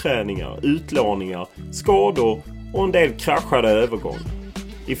provträningar, utlåningar, skador och en del kraschade övergångar.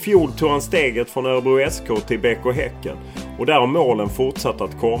 I fjol tog han steget från Örebro SK till BK Häcken och där har målen fortsatt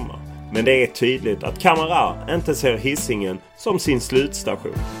att komma. Men det är tydligt att Camara inte ser Hisingen som sin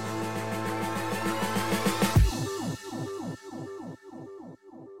slutstation.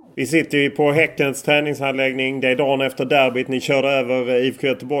 Vi sitter ju på Häckens träningsanläggning. Det är dagen efter derbyt. Ni körde över IFK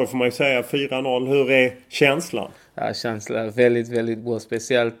Göteborg, får man ju säga, 4-0. Hur är känslan? Ja, känslan är väldigt, väldigt bra.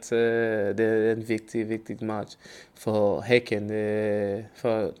 Speciellt det är en viktig match för Häcken.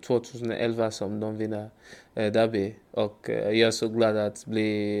 För 2011 som de vinner derby. Och jag är så glad att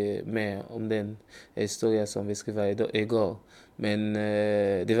bli med om den historia som vi skrev igår. Men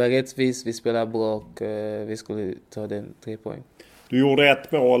det var rättvist. Vi spelade bra och vi skulle ta den 3 poäng. Du gjorde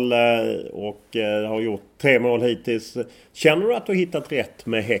ett mål och har gjort 3 mål hittills. Känner du att du har hittat rätt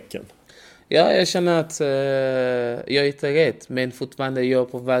med Häcken? Ja, jag känner att jag hittar rätt, men fortfarande jag är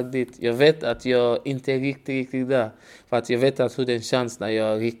på väg dit. Jag vet att jag inte är riktigt där. För att jag vet att det är en chans när jag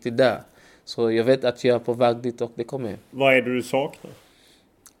är riktigt där. Så jag vet att jag är på väg dit och det kommer. Vad är det du saknar?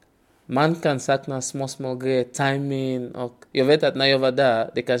 Man kan sakna små grejer, timing och jag vet att när jag var där,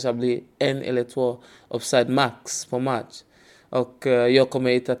 det kanske blir 1 eller 2 offside max på match. Och jag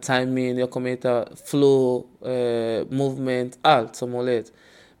kommer hitta timing, jag kommer hitta flow, movement, allt som möjligt.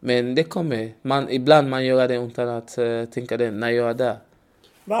 Men det kommer. Ibland man gör det utan att tänka det när jag är där.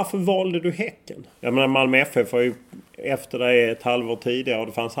 Varför valde du Häcken? Jag menar, Malmö FF var ju efter dig ett halvår tidigare och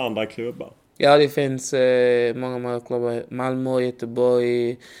det fanns andra klubbar. Ja, det finns många klubbar. Malmö,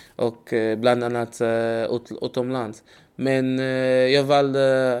 Göteborg och bland annat utomlands. Men jag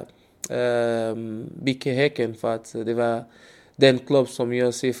valde BK Häcken för att det var den klubb som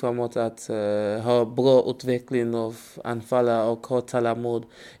jag ser framåt att ha bra utveckling av anfallare och ha tålamod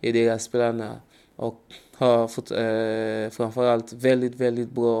i deras spelarna. Och ha framförallt väldigt, väldigt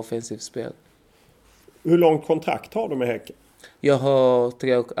bra offensivt spel. Hur långt kontrakt har du med Häcken? Jag har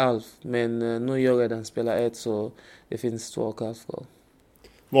 3,5, men nu gör jag redan spelar 1 så det finns 2,5 kvar.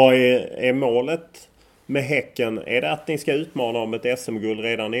 Vad är målet med Häcken? Är det att ni ska utmana om ett SM-guld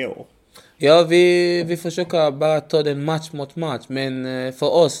redan i år? Ja, vi försöker bara ta den match mot match. Men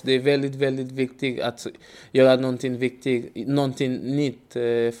för oss det är väldigt, väldigt viktigt att göra någonting nytt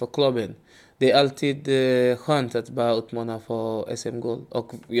för klubben. Det är alltid skönt att bara utmana för SM-guld.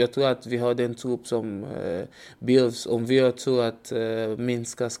 Och jag tror att vi har den trupp som behövs. Om vi har tur att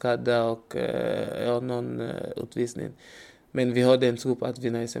minska skada och någon utvisning. Men vi har den trupp att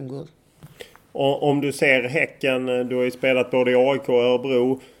vinna SM-guld. Om du ser Häcken, du har ju spelat både i AIK och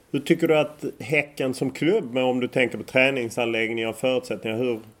Örebro. Hur tycker du att Häcken som klubb, men om du tänker på träningsanläggningar och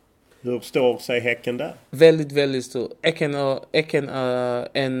förutsättningar, hur står sig Häcken där? Väldigt, väldigt stor. Häcken är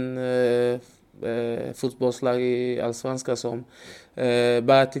en fotbollslag i Allsvenskan som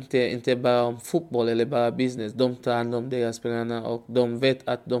bara att inte bara om fotboll eller bara business. De tar hand om deras spelarna och de vet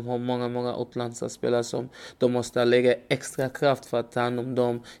att de har många utlandsspelare som de måste lägga extra kraft för att ta hand om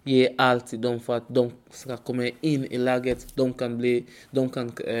dem, ge allt till dem för att de ska komma in i laget. De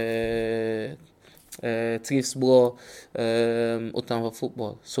kan trivs bra utanför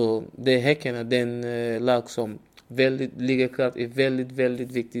fotboll. Så det är Häcken, den lag som ligger kraft i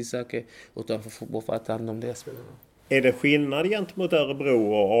väldigt viktiga saker utanför fotboll för att ta hand om deras spelarna. Är det skillnad gentemot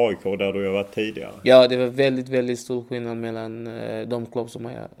Örebro och AIK där du har varit tidigare? Ja, det var väldigt stor skillnad mellan de klubbar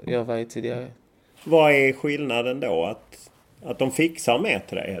som jag var i tidigare. Vad är skillnaden då? Att de fixar med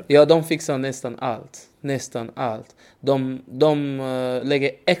till det? Ja, de fixar nästan allt. De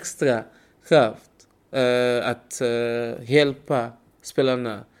lägger extra kraft att hjälpa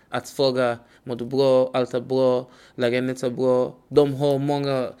spelarna att fråga mår du bra, allt är bra, lägenhet är bra. De har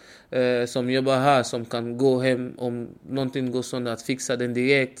många som jobbar här som kan gå hem om någonting går sönder att fixa den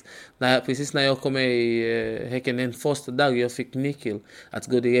direkt. Precis när jag kom i Häcken den första dag jag fick nyckel att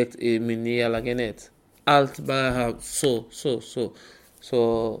gå direkt i min nya lägenhet. Allt bara här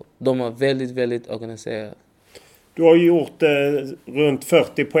så de är väldigt organiserade. Du har gjort runt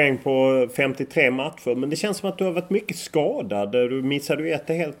 40 poäng på 53 matcher. Men det känns som att du har varit mycket skadad. Du missade ju ett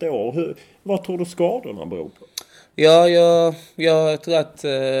helt år. Vad tror du skadorna beror på? Ja, jag tror att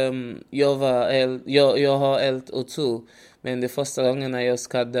jag har helt otur. Men det första gången när jag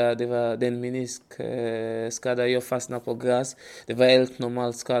skadade, det var den meniskskada. Jag fastnade på gräs. Det var helt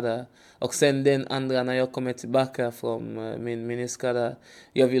normal skada. Och sen den andra när jag kommer tillbaka från min meniskskada.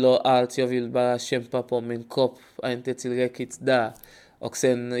 Jag vill ha allt. Jag vill bara kämpa på min kropp. Jag är inte tillräckligt där. Och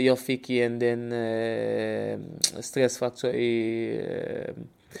sen jag fick igen den stressfaktor i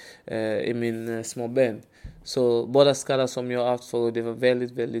min små ben. Så båda skador som jag har haft förut, det var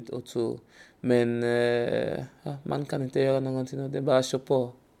väldigt otur. Men man kan inte göra någonting. Det är bara att köra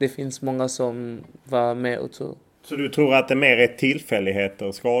på. Det finns många som var med otur. Så du tror att det är mer ett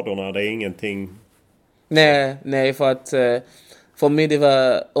tillfälligheter, skadorna? Det är ingenting? Nej, för att för mig det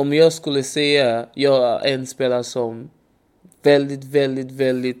var, om jag skulle säga jag är en spelare som väldigt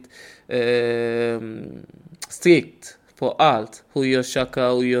strikt på allt. Hur jag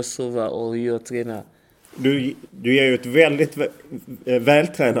käkar, hur jag sover och hur jag tränar. Du ger ju ett väldigt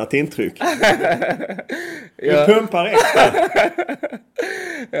vältränat intryck. Du pumpar efter.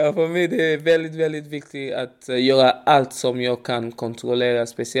 Ja, för mig det är väldigt viktigt att göra allt som jag kan kontrollera,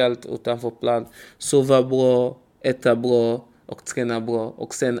 speciellt utanför plan. Sova bra, äta bra och träna bra.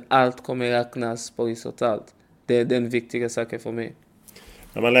 Och sen allt kommer räknas på resultat. Det är den viktiga saken för mig.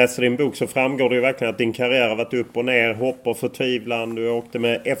 När man läser din bok så framgår det ju verkligen att din karriär har varit upp och ner, hopp och förtvivlan. Du åkte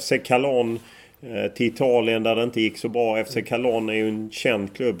med FC Calon till Italien där det inte gick så bra. FC Calon är ju en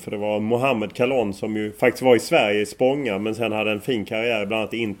känd klubb för det var Mohamed Calon som ju faktiskt var i Sverige i Spånga men sen hade en fin karriär bland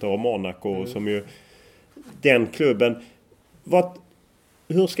annat Inter och Monaco som ju den klubben.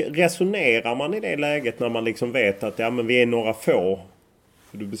 Hur resonerar man i det läget när man liksom vet att men vi är några få?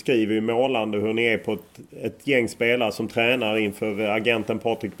 Du beskriver ju målande hur ni är på ett gäng spelare som tränar inför agenten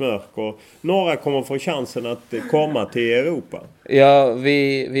Patrik Mörk och några kommer få chansen att komma till Europa. Ja,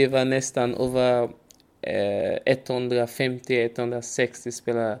 vi var nästan över 150-160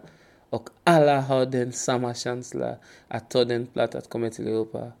 spelare och alla har den samma känsla att ta den plats att komma till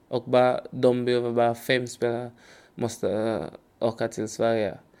Europa. Och de behöver bara 5 spelare måste åka till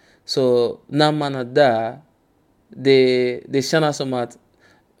Sverige. Så när man är där, det känns som att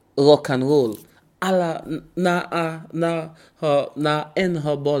rock and roll. Alla när en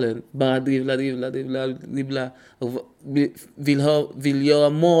har bollen bara dribbla vill göra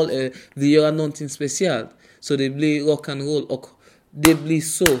mål, vill göra någonting speciellt. Så det blir rock and roll och det blir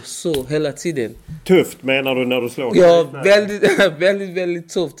så hela tiden. Tufft menar du när du slår? Ja, väldigt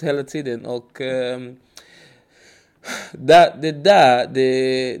tufft hela tiden och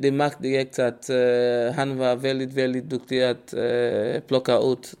det märkte direkt att han var väldigt duktig att plocka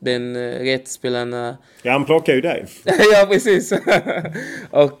ut den rätt spelarna. Ja, han plockar ju dig. Ja, precis.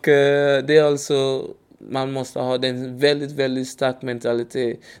 Och det är alltså, man måste ha den väldigt stark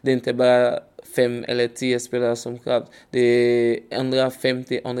mentalitet. Det är inte bara 5 eller 10 spelare som krävs. Det är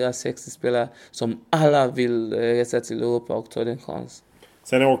 150-160 spelare som alla vill resa till Europa och ta den chans.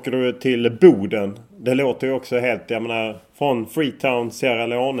 Sen åker du till Boden. Det låter ju också helt, jag menar, från Freetown, Sierra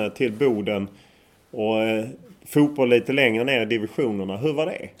Leone till Boden. Och fotboll lite längre ner i divisionerna. Hur var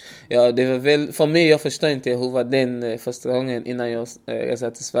det? Ja, det var väl, för mig, jag förstår inte hur var den första gången innan jag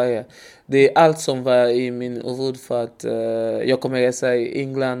reste till Sverige. Det är allt som var i min huvud för att jag kommer resa i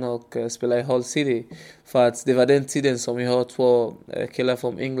England och spela i Hull City. För att det var den tiden som jag har 2 killar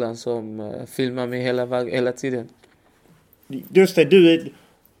från England som filmar mig hela tiden. Just det,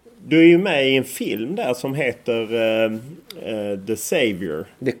 du är ju med i en film där som heter The Savior.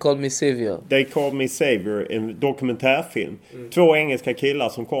 They Call Me Savior. They Call Me Savior, en dokumentärfilm. 2 engelska killar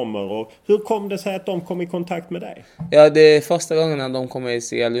som kommer. Och hur kom det sig att de kom i kontakt med dig? Ja, det är första gången när de kommer i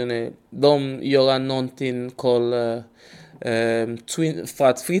Sierra Leone. De gör någonting kallad för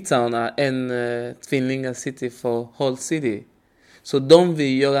att Freetown är en tvillinga city för Hull City. Så de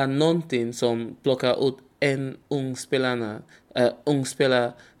vill göra någonting som plockar ut en ung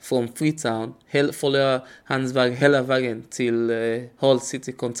spelare från Freetown, följer hans väg hela vägen till Hull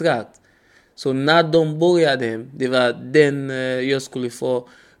City kontrakt. Så när de började, det var den jag skulle få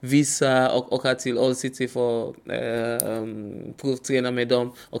visa och åka till Hull City för provträna med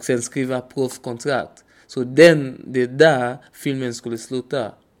dem och sen skriva provkontrakt. Så det är där filmen skulle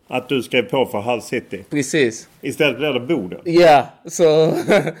sluta. Att du skrev på för Hull City? Precis. Istället blev det Boden? Ja,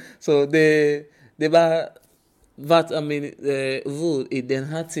 så det var vad min ord i den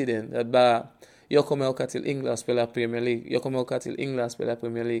här tiden. Att bara, jag kommer åka till England och spela Premier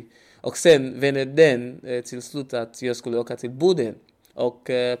League. Och sen vände den till slut att jag skulle åka till Boden. Och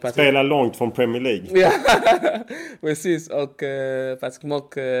spela långt från Premier League. Ja, precis. Och Patrik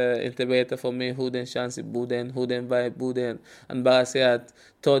Mock inte berättar för mig hur den chans i Boden, hur den var i Boden. Han bara säger att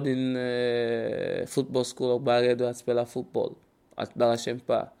ta din fotbollsskola och bara redo att spela fotboll. Att bara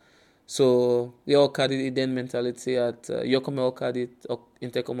kämpa. Så jag åkade i den mentaliteten att jag kommer åka dit och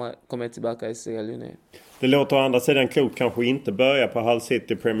inte kommer tillbaka i Sierra Leone. Det låter å andra sidan klokt kanske inte börja på Hull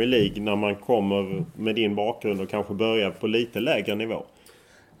City Premier League när man kommer med din bakgrund och kanske börja på lite lägre nivå.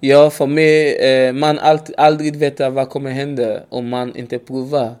 Ja, för mig, man aldrig vet vad kommer hända om man inte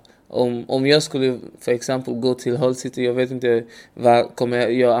provar. Om jag skulle för exempel gå till Hull City, jag vet inte vad kommer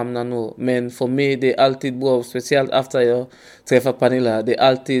jag hamna nu. Men för mig det är alltid bra, speciellt efter jag träffar Pernilla. Det är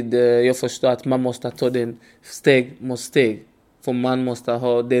alltid, jag förstår att man måste ta den steg mot steg. För man måste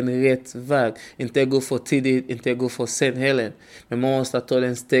ha den rätt väg. Inte gå för tidigt, inte gå för sent heller. Men man måste ta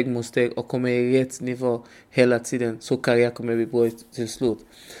den steg mot steg och komma i rätt nivå hela tiden. Så karriär kommer bli bra till slut.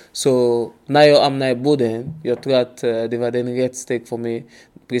 Så när jag hamnade i Boden, jag tror att det var den rätt steg för mig.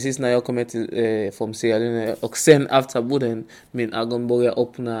 Precis när jag kom till från Sierra Leone. Och sen efter Boden, min ögon började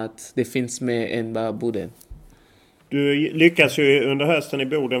öppna att det finns mer än bara Boden. Du lyckas ju under hösten i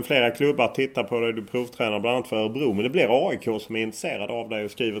Boden flera klubbar titta på dig. Du provtränar bland annat för Örebro. Men det blir AIK som är intresserad av dig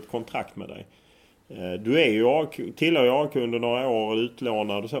och skriver ett kontrakt med dig. Du är ju tillhör ju AIK under några år och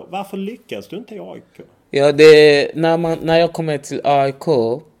utlånad och så. Varför lyckas du inte i AIK? Ja, när jag kom till AIK,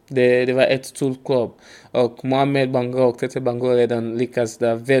 det var ett stort klubb. Och Mohamed Bangour och Tete Bangour redan lyckades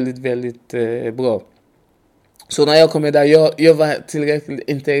där väldigt, väldigt bra. Så när jag kom där, jag var tillräckligt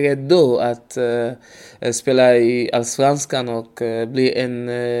inte redo att spela i Allsvenskan och bli en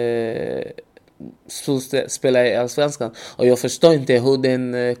spelare i Allsvenskan. Och jag förstår inte hur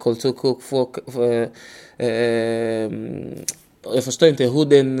den kulturkrock jag förstår inte hur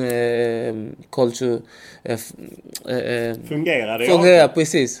den kultur fungerar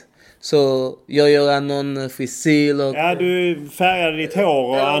precis. Så jag gör någon frisyr och... Ja, du färgade ditt hår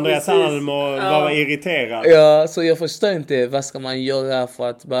och Andreas Alm och var irriterad. Ja, så jag förstår inte vad ska man göra för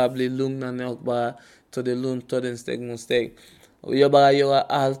att bara bli lugnare och bara ta det lugnt, ta den steg mot steg. Och jag bara gör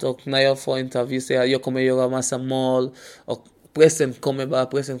allt och när jag får intervju så jag kommer göra massa mål och pressen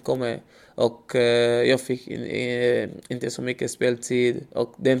kommer. Och jag fick inte så mycket speltid.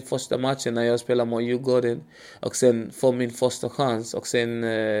 Och den första matchen när jag spelade mot Djurgården och sen får min första chans och sen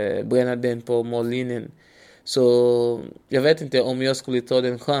bränna den på mållinjen. Så jag vet inte om jag skulle ta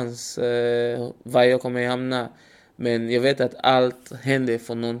den chans var jag kommer hamna. Men jag vet att allt händer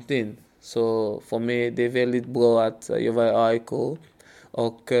för någonting. Så för mig det är väldigt bra att jag var i AIK.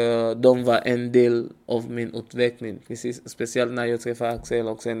 Och de var en del av min utveckling. Precis, speciellt när jag träffade Axel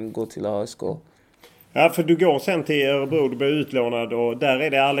och sen går till ASK. Ja, för du går sen till Örebro, du blir utlånad och där är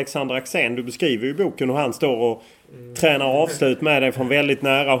det Alexander Axén. Du beskriver ju boken och han står och tränar avslut med dig från väldigt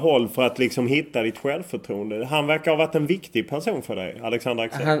nära håll för att liksom hitta ditt självförtroende. Han verkar ha varit en viktig person för dig, Alexander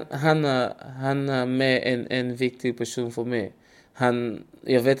Axén. Han är med en viktig person för mig.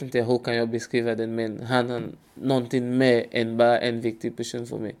 Jag vet inte hur kan jag beskriva den, men han har någonting mer än bara en viktig person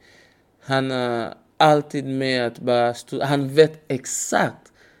för mig. Han är alltid med att bara han vet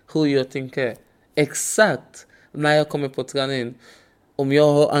exakt hur jag tänker. Exakt när jag kommer på träning. Om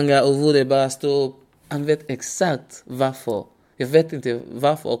jag har andra huvud bara stå upp han vet exakt varför. Jag vet inte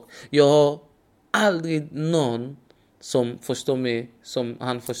varför. Och jag har aldrig någon som förstår mig som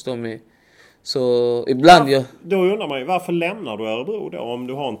han förstår mig. Så ibland Då undrar man ju, varför lämnar du Örebro då om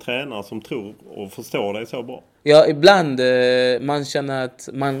du har en tränare som tror och förstår dig så bra? Ja, ibland man känner att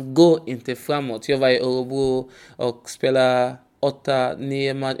man går inte framåt. Jag var i Örebro och spelade 8,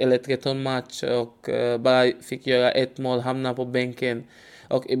 9 match eller 13 match och bara fick göra ett mål, hamna på bänken.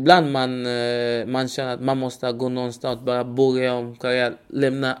 Och ibland man känner att man måste gå någonstans, bara börja om karriär,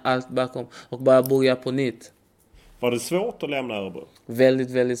 lämna allt bakom och bara börja på nytt. Var det svårt att lämna Örebro?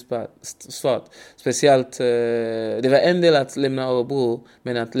 Väldigt, väldigt svårt. Speciellt, det var en del att lämna Örebro,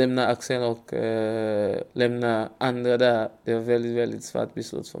 men att lämna Axel och lämna andra där, det var väldigt, väldigt svårt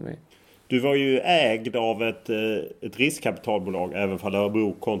beslut för mig. Du var ju ägd av ett riskkapitalbolag, även för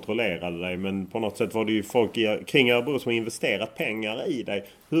Örebro kontrollerade dig. Men på något sätt var det ju folk kring Örebro som har investerat pengar i dig.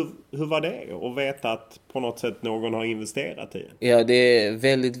 Hur var det att veta att på något sätt någon har investerat i dig? Ja, det är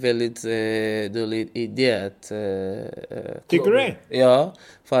väldigt, väldigt dålig idé att... Tycker du det? Ja,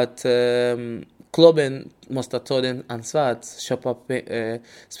 för att klubben måste ta den ansvar att köpa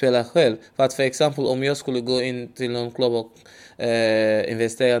spela själv. För att för exempel om jag skulle gå in till någon klubb och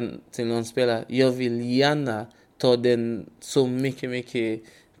investera till någon spelare, jag vill gärna ta den så mycket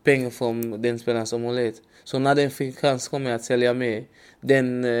pengar från den spelaren som möjligt. Så när den fick chans kommer att sälja mig,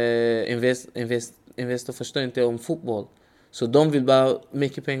 den investor förstår inte om fotboll. Så de vill bara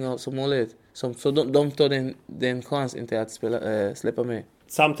mycket pengar som möjligt. Så de tar den chans inte att släppa mig.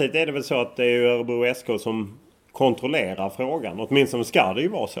 Samtidigt är det väl så att det är Örebro SK som kontrollerar frågan. Åtminstone ska det ju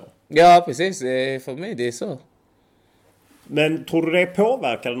vara så. Ja, precis. För mig det är så. Men tror du det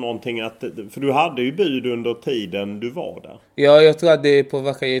påverkade någonting? För du hade ju bud under tiden du var där. Ja, jag tror att det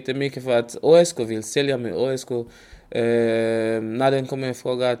påverkar jättemycket för att ÖSK vill sälja mig. ÖSK, när den kommer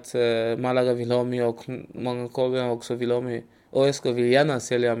fråga att Malaga vill ha mig och många klubbar också vill ha mig. ÖSK vill gärna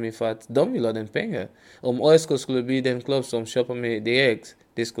sälja mig för att de vill ha den pengar. Om ÖSK skulle bli den klubb som köper mig direkt,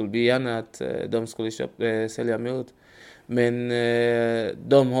 det skulle bli gärna att de skulle sälja mig ut. Men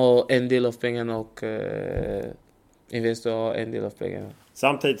de har en del av pengarna och investor har en del av pengarna.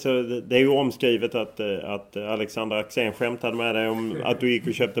 Samtidigt så det är ju omskrivet att Alexander Axén skämtade med dig om att du gick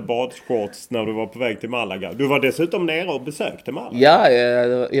och köpte badshorts när du var på väg till Malaga. Du var dessutom nere och besökte Malaga. Ja,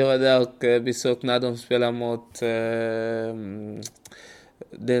 jag var där och besökte när de spelade mot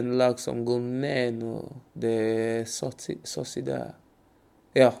den lag som går ner nu. Det är Sociedad.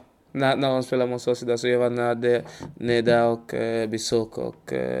 Ja, när de spelar mot Sociedad så jag var nere där och besök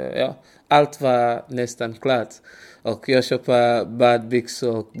och ja, allt var nästan klart. Och jag köpte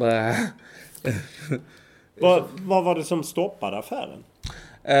badbyxor och bara... Vad var det som stoppade affären?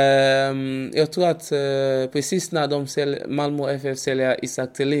 Jag tror att precis när Malmö FF säljer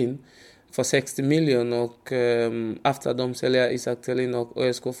Isak Thelin för 60 miljoner och efter de säljer Isak Thelin och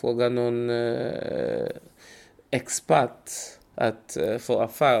ÖSK frågar någon expert att få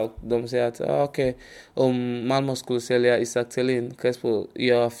affär och de säger att okej, om Malmö skulle sälja Isak Thelin, Crespo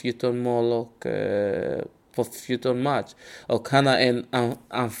gör 14 mål och på 14 match och han har en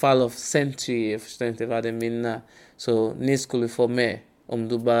anfall av century, jag förstår inte vad det menar, så ni skulle få med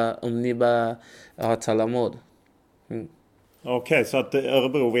om ni bara har talamod. Okej, så att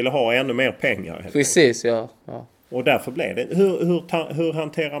Örebro ville ha ännu mer pengar. Precis, ja. Och därför blev det. Hur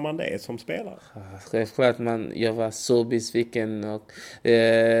hanterar man det som spelare? Självklart, jag var så besviken. Och,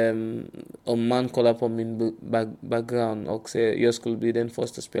 om man kollar på min background och jag skulle bli den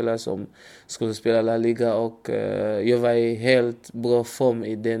första spelare som skulle spela La Liga och jag var i helt bra form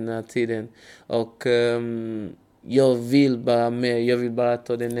i den tiden. Och jag vill bara mer, jag vill bara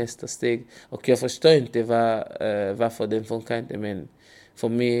ta det nästa steg. Och jag förstår inte varför den funkar inte, men för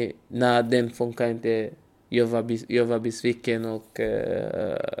mig, när den funkar inte, jag var besviken och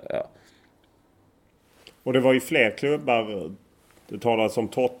ja. Och det var ju fler klubbar, det talades om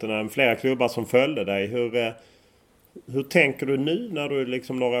Tottenham, flera klubbar som följde dig. Hur tänker du nu när du är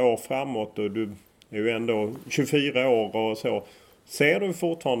liksom några år framåt och du är ju ändå 24 år och så? Ser du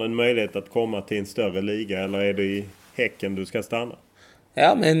fortfarande en möjlighet att komma till en större liga eller är det i Häcken du ska stanna?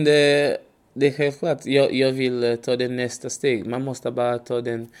 Ja, men det är självklart. Jag vill ta den nästa steg. Man måste bara ta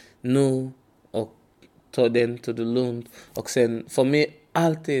den nu och ta den till det lugnt. Och sen, för mig,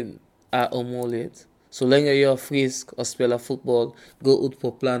 alltid är omöjligt. Så länge jag är frisk och spelar fotboll, gå ut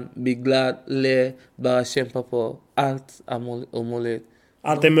på plan, bli glad, le, bara kämpa på. Allt är omöjligt.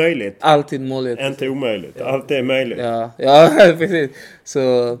 Allt är möjligt? Alltid möjligt. Inte omöjligt. Ja. Allt är möjligt. Ja, precis.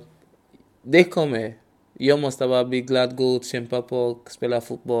 Så det kommer. Jag måste bara bli glad, gå ut, kämpa på, spela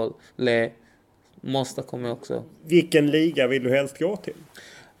fotboll, le. Måste komma också. Vilken liga vill du helst gå till?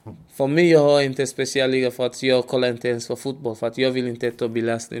 För mig, jag har inte speciell liga för att jag kollar inte ens på fotboll. För att jag vill inte ta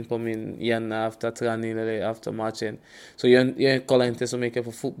belastning på min hjärna efter träning eller efter matchen. Så jag kollar inte så mycket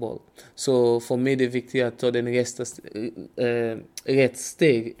på fotboll. Så för mig det är viktigt att ta den rätt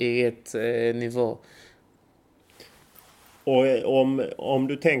steg i rätt nivå. Och om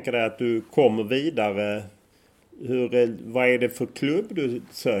du tänker dig att du kommer vidare, vad är det för klubb du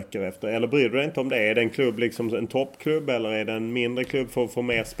söker efter? Eller bryr du dig inte om det? Är det en klubb liksom en toppklubb eller är det en mindre klubb för att få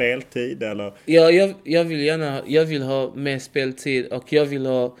mer speltid? Eller? Ja, jag vill ha mer speltid och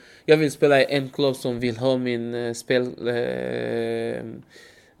jag vill spela i en klubb som vill ha min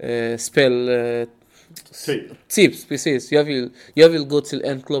tips, precis. Jag vill gå till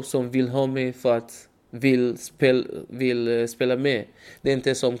en klubb som vill ha mig för att vill spela med. Det är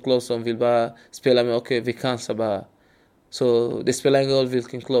inte som klubb som vill bara spela med, okej, vi kanske bara. Så det spelar ingen roll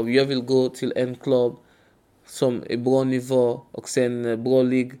vilken klubb. Jag vill gå till en klubb som är bra nivå och sen bra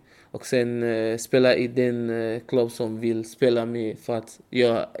lig och sen spela i den klubb som vill spela med för att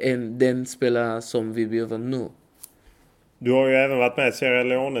jag är den spelare som vi behöver nu. Du har ju även varit med i Sierra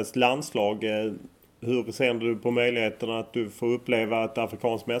Leones landslag. Hur ser du på möjligheterna att du får uppleva ett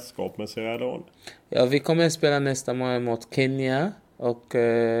afrikanskt mästerskap med Sierra Leone? Ja, vi kommer att spela nästa månad mot Kenya och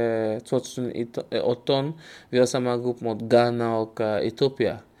 2018 vi har samma grupp mot Ghana och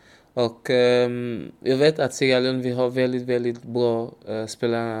Etiopien. Och jag vet att Sierra Leone vi har väldigt, väldigt bra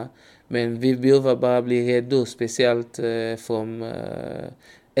spelare. Men vi behöver bara bli redo, speciellt från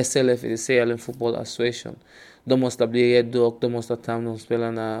SLF, Sierra Leone Football Association. De måste bli redo och de måste ta de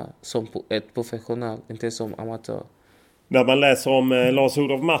spelarna som ett professional, inte som amatör. När man läser om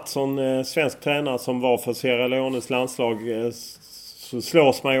Lars-Olof Mattsson, svensk tränare som var för Sierra Leones landslag, så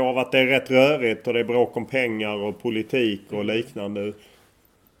slås man ju av att det är rätt rörigt och det är bråk om pengar och politik och liknande.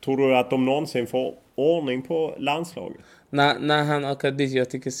 Tror du att de någonsin får ordning på landslaget? När han åker dit, jag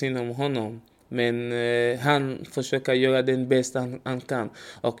tycker synd om honom. Men han försöker göra den bästa han kan.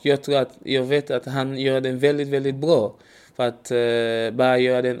 Och jag vet att han gör den väldigt, väldigt bra. För att bara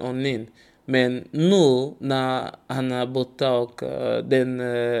göra den ordning. Men nu när han är borta och den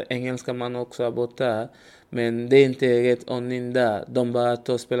engelska man också är borta. Men det är inte rätt ordning där. De bara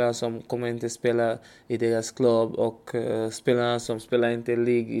tar spelare som kommer inte spela i deras klubb. Och spelare som spelar inte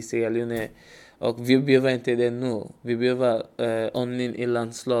lig i Sierra Leone. Och vi behöver inte det nu. Vi behöver ordning i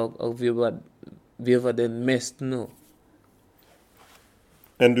landslag. Och vi behöver den mest nu.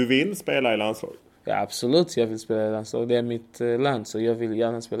 Men du vill spela i landslag? Ja, absolut. Jag vill spela i landslag. Det är mitt land. Så jag vill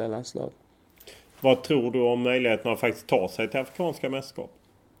gärna spela i landslag. Vad tror du om möjligheten att faktiskt ta sig till afrikanska mästerskap?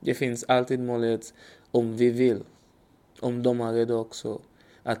 Det finns alltid möjlighet om vi vill. Om de är redo också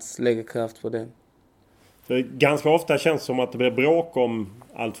att lägga kraft på den. För ganska ofta känns det som att det blir bråk om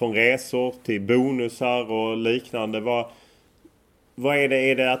allt från resor till bonusar och liknande. Vad är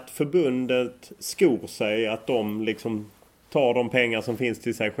det? Är det att förbundet skor sig? Att de liksom tar de pengar som finns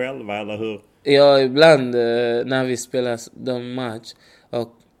till sig själva? Eller hur? Ja, ibland när vi spelar de match.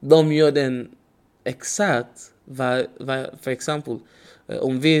 Och de gör den exakt. För exempel,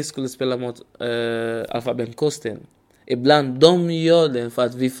 om vi skulle spela mot Elfenbenskusten. Ibland de gör den för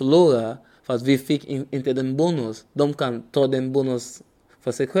att vi förlorar. För att vi fick inte den bonus. De kan ta den bonus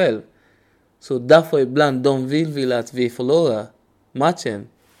för sig själv. Så därför ibland de vill att vi förlorar matchen.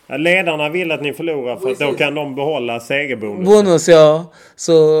 Ja, ledarna vill att ni förlorar för att då kan de behålla segerbonus. Bonus, ja.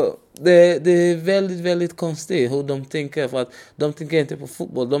 Så det är väldigt, väldigt konstigt hur de tänker. För att de tänker inte på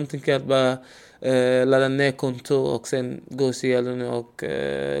fotboll. De tänker att bara ladda ner kontor och sen gå till Sierra och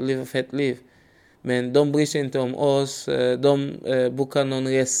leva ett liv. Men de bryr sig inte om oss. De bokar någon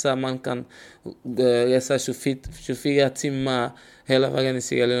resa. Man kan resa 24 timmar hela vägen i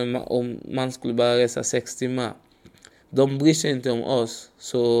Sierra om man skulle bara resa 6 timmar. De bryr sig inte om oss.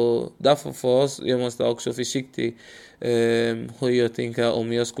 Så därför för oss, jag måste också försiktig hur jag tänker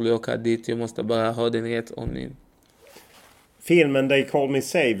om jag skulle åka dit. Jag måste bara ha den rätt ordning. Filmen They Call Me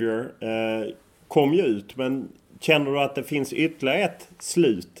Savior kom ju ut. Men känner du att det finns ytterligare ett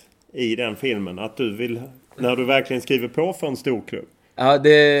slut i den filmen? Att du vill, när du verkligen skriver på för en stor klubb? Ja,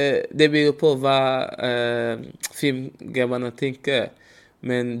 det beror på vad filmgrabbarna tänker.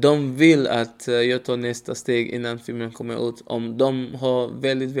 Men de vill att jag tar nästa steg innan filmen kommer ut. Om de har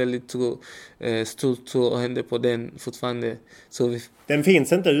väldigt, väldigt stor tro och händer på den fortfarande. Så den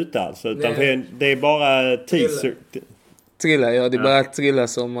finns inte ute alltså? Utan det är bara teaser? Thriller, ja. Det är bara thriller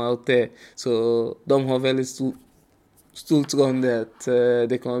som är ute. Så de har väldigt stor tro att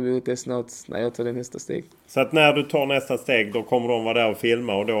det kommer bli ute snart när jag tar det nästa steg. Så att när du tar nästa steg då kommer de vara där och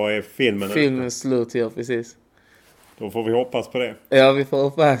filma och då är filmen slut, ja precis. Då får vi hoppas på det. Ja, vi får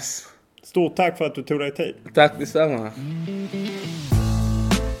hoppas. Stort tack för att du tog dig tid. Tack detsamma.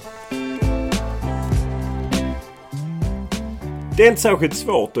 Det är inte särskilt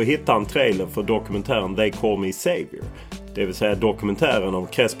svårt att hitta en trailer för dokumentären They Call Me Savior, det vill säga dokumentären om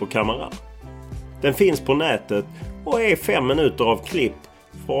Crespo Camara. Den finns på nätet och är 5 minuter av klipp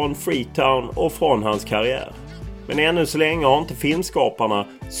från Freetown och från hans karriär. Men ännu så länge har inte filmskaparna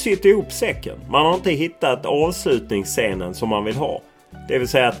sytt ihop säcken. Man har inte hittat avslutningsscenen som man vill ha. Det vill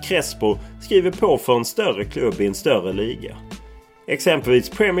säga att Crespo skriver på för en större klubb i en större liga. Exempelvis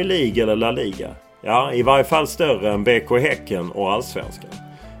Premier League eller La Liga. Ja, i varje fall större än BK Häcken och Allsvenskan.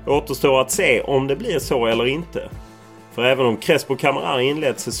 Det återstår att se om det blir så eller inte. För även om Crespo Camara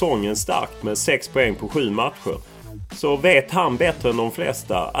inlett säsongen starkt med 6 poäng på 7 matcher, så vet han bättre än de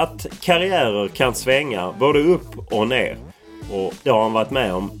flesta att karriärer kan svänga både upp och ner. Och det har han varit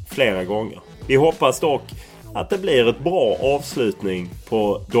med om flera gånger. Vi hoppas dock att det blir ett bra avslutning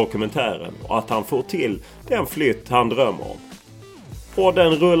på dokumentären och att han får till den flytt han drömmer om.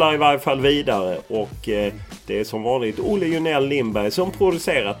 Podden rullar i varje fall vidare och det är som vanligt Olle Junell Lindberg som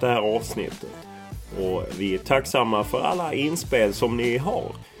producerat det här avsnittet. Och vi är tacksamma för alla inspel som ni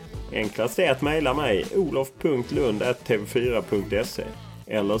har. Enklast är att mejla mig olof.lund@tv4.se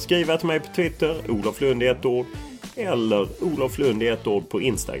eller skriva till mig på Twitter, Olof Lund i ett ord, eller Olof Lund i ett ord på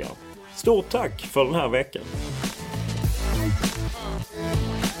Instagram. Stort tack för den här veckan!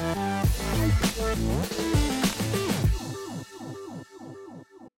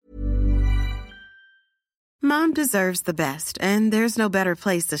 Mom deserves the best, and there's no better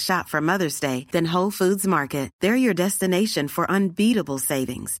place to shop for Mother's Day than Whole Foods Market. They're your destination for unbeatable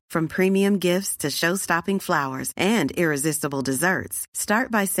savings, from premium gifts to show-stopping flowers and irresistible desserts.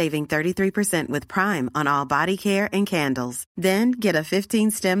 Start by saving 33% with Prime on all body care and candles. Then get a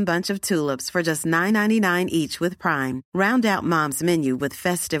 15-stem bunch of tulips for just $9.99 each with Prime. Round out Mom's menu with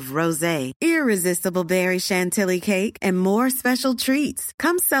festive rosé, irresistible berry chantilly cake, and more special treats.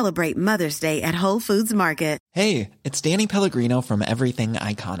 Come celebrate Mother's Day at Whole Foods Market. Hey, it's Danny Pellegrino from Everything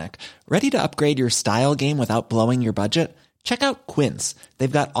Iconic. Ready to upgrade your style game without blowing your budget? Check out Quince.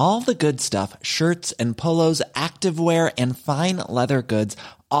 They've got all the good stuff, shirts and polos, activewear, and fine leather goods,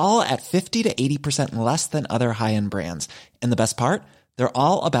 all at 50 to 80% less than other high-end brands. And the best part? They're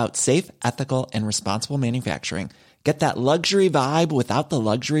all about safe, ethical, and responsible manufacturing. Get that luxury vibe without the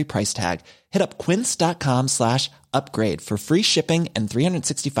luxury price tag. Hit up quince.com/upgrade for free shipping and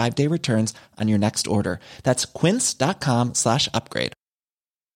 365-day returns on your next order. That's quince.com/upgrade.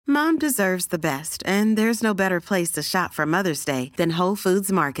 Mom deserves the best, and there's no better place to shop for Mother's Day than Whole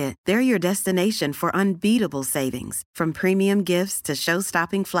Foods Market. They're your destination for unbeatable savings, from premium gifts to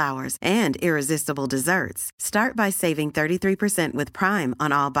show-stopping flowers and irresistible desserts. Start by saving 33% with Prime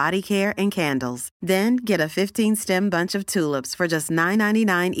on all body care and candles. Then get a 15-stem bunch of tulips for just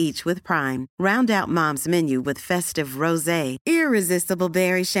 $9.99 each with Prime. Round out Mom's menu with festive rosé, irresistible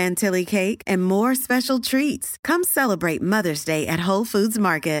berry chantilly cake, and more special treats. Come celebrate Mother's Day at Whole Foods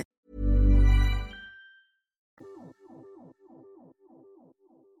Market.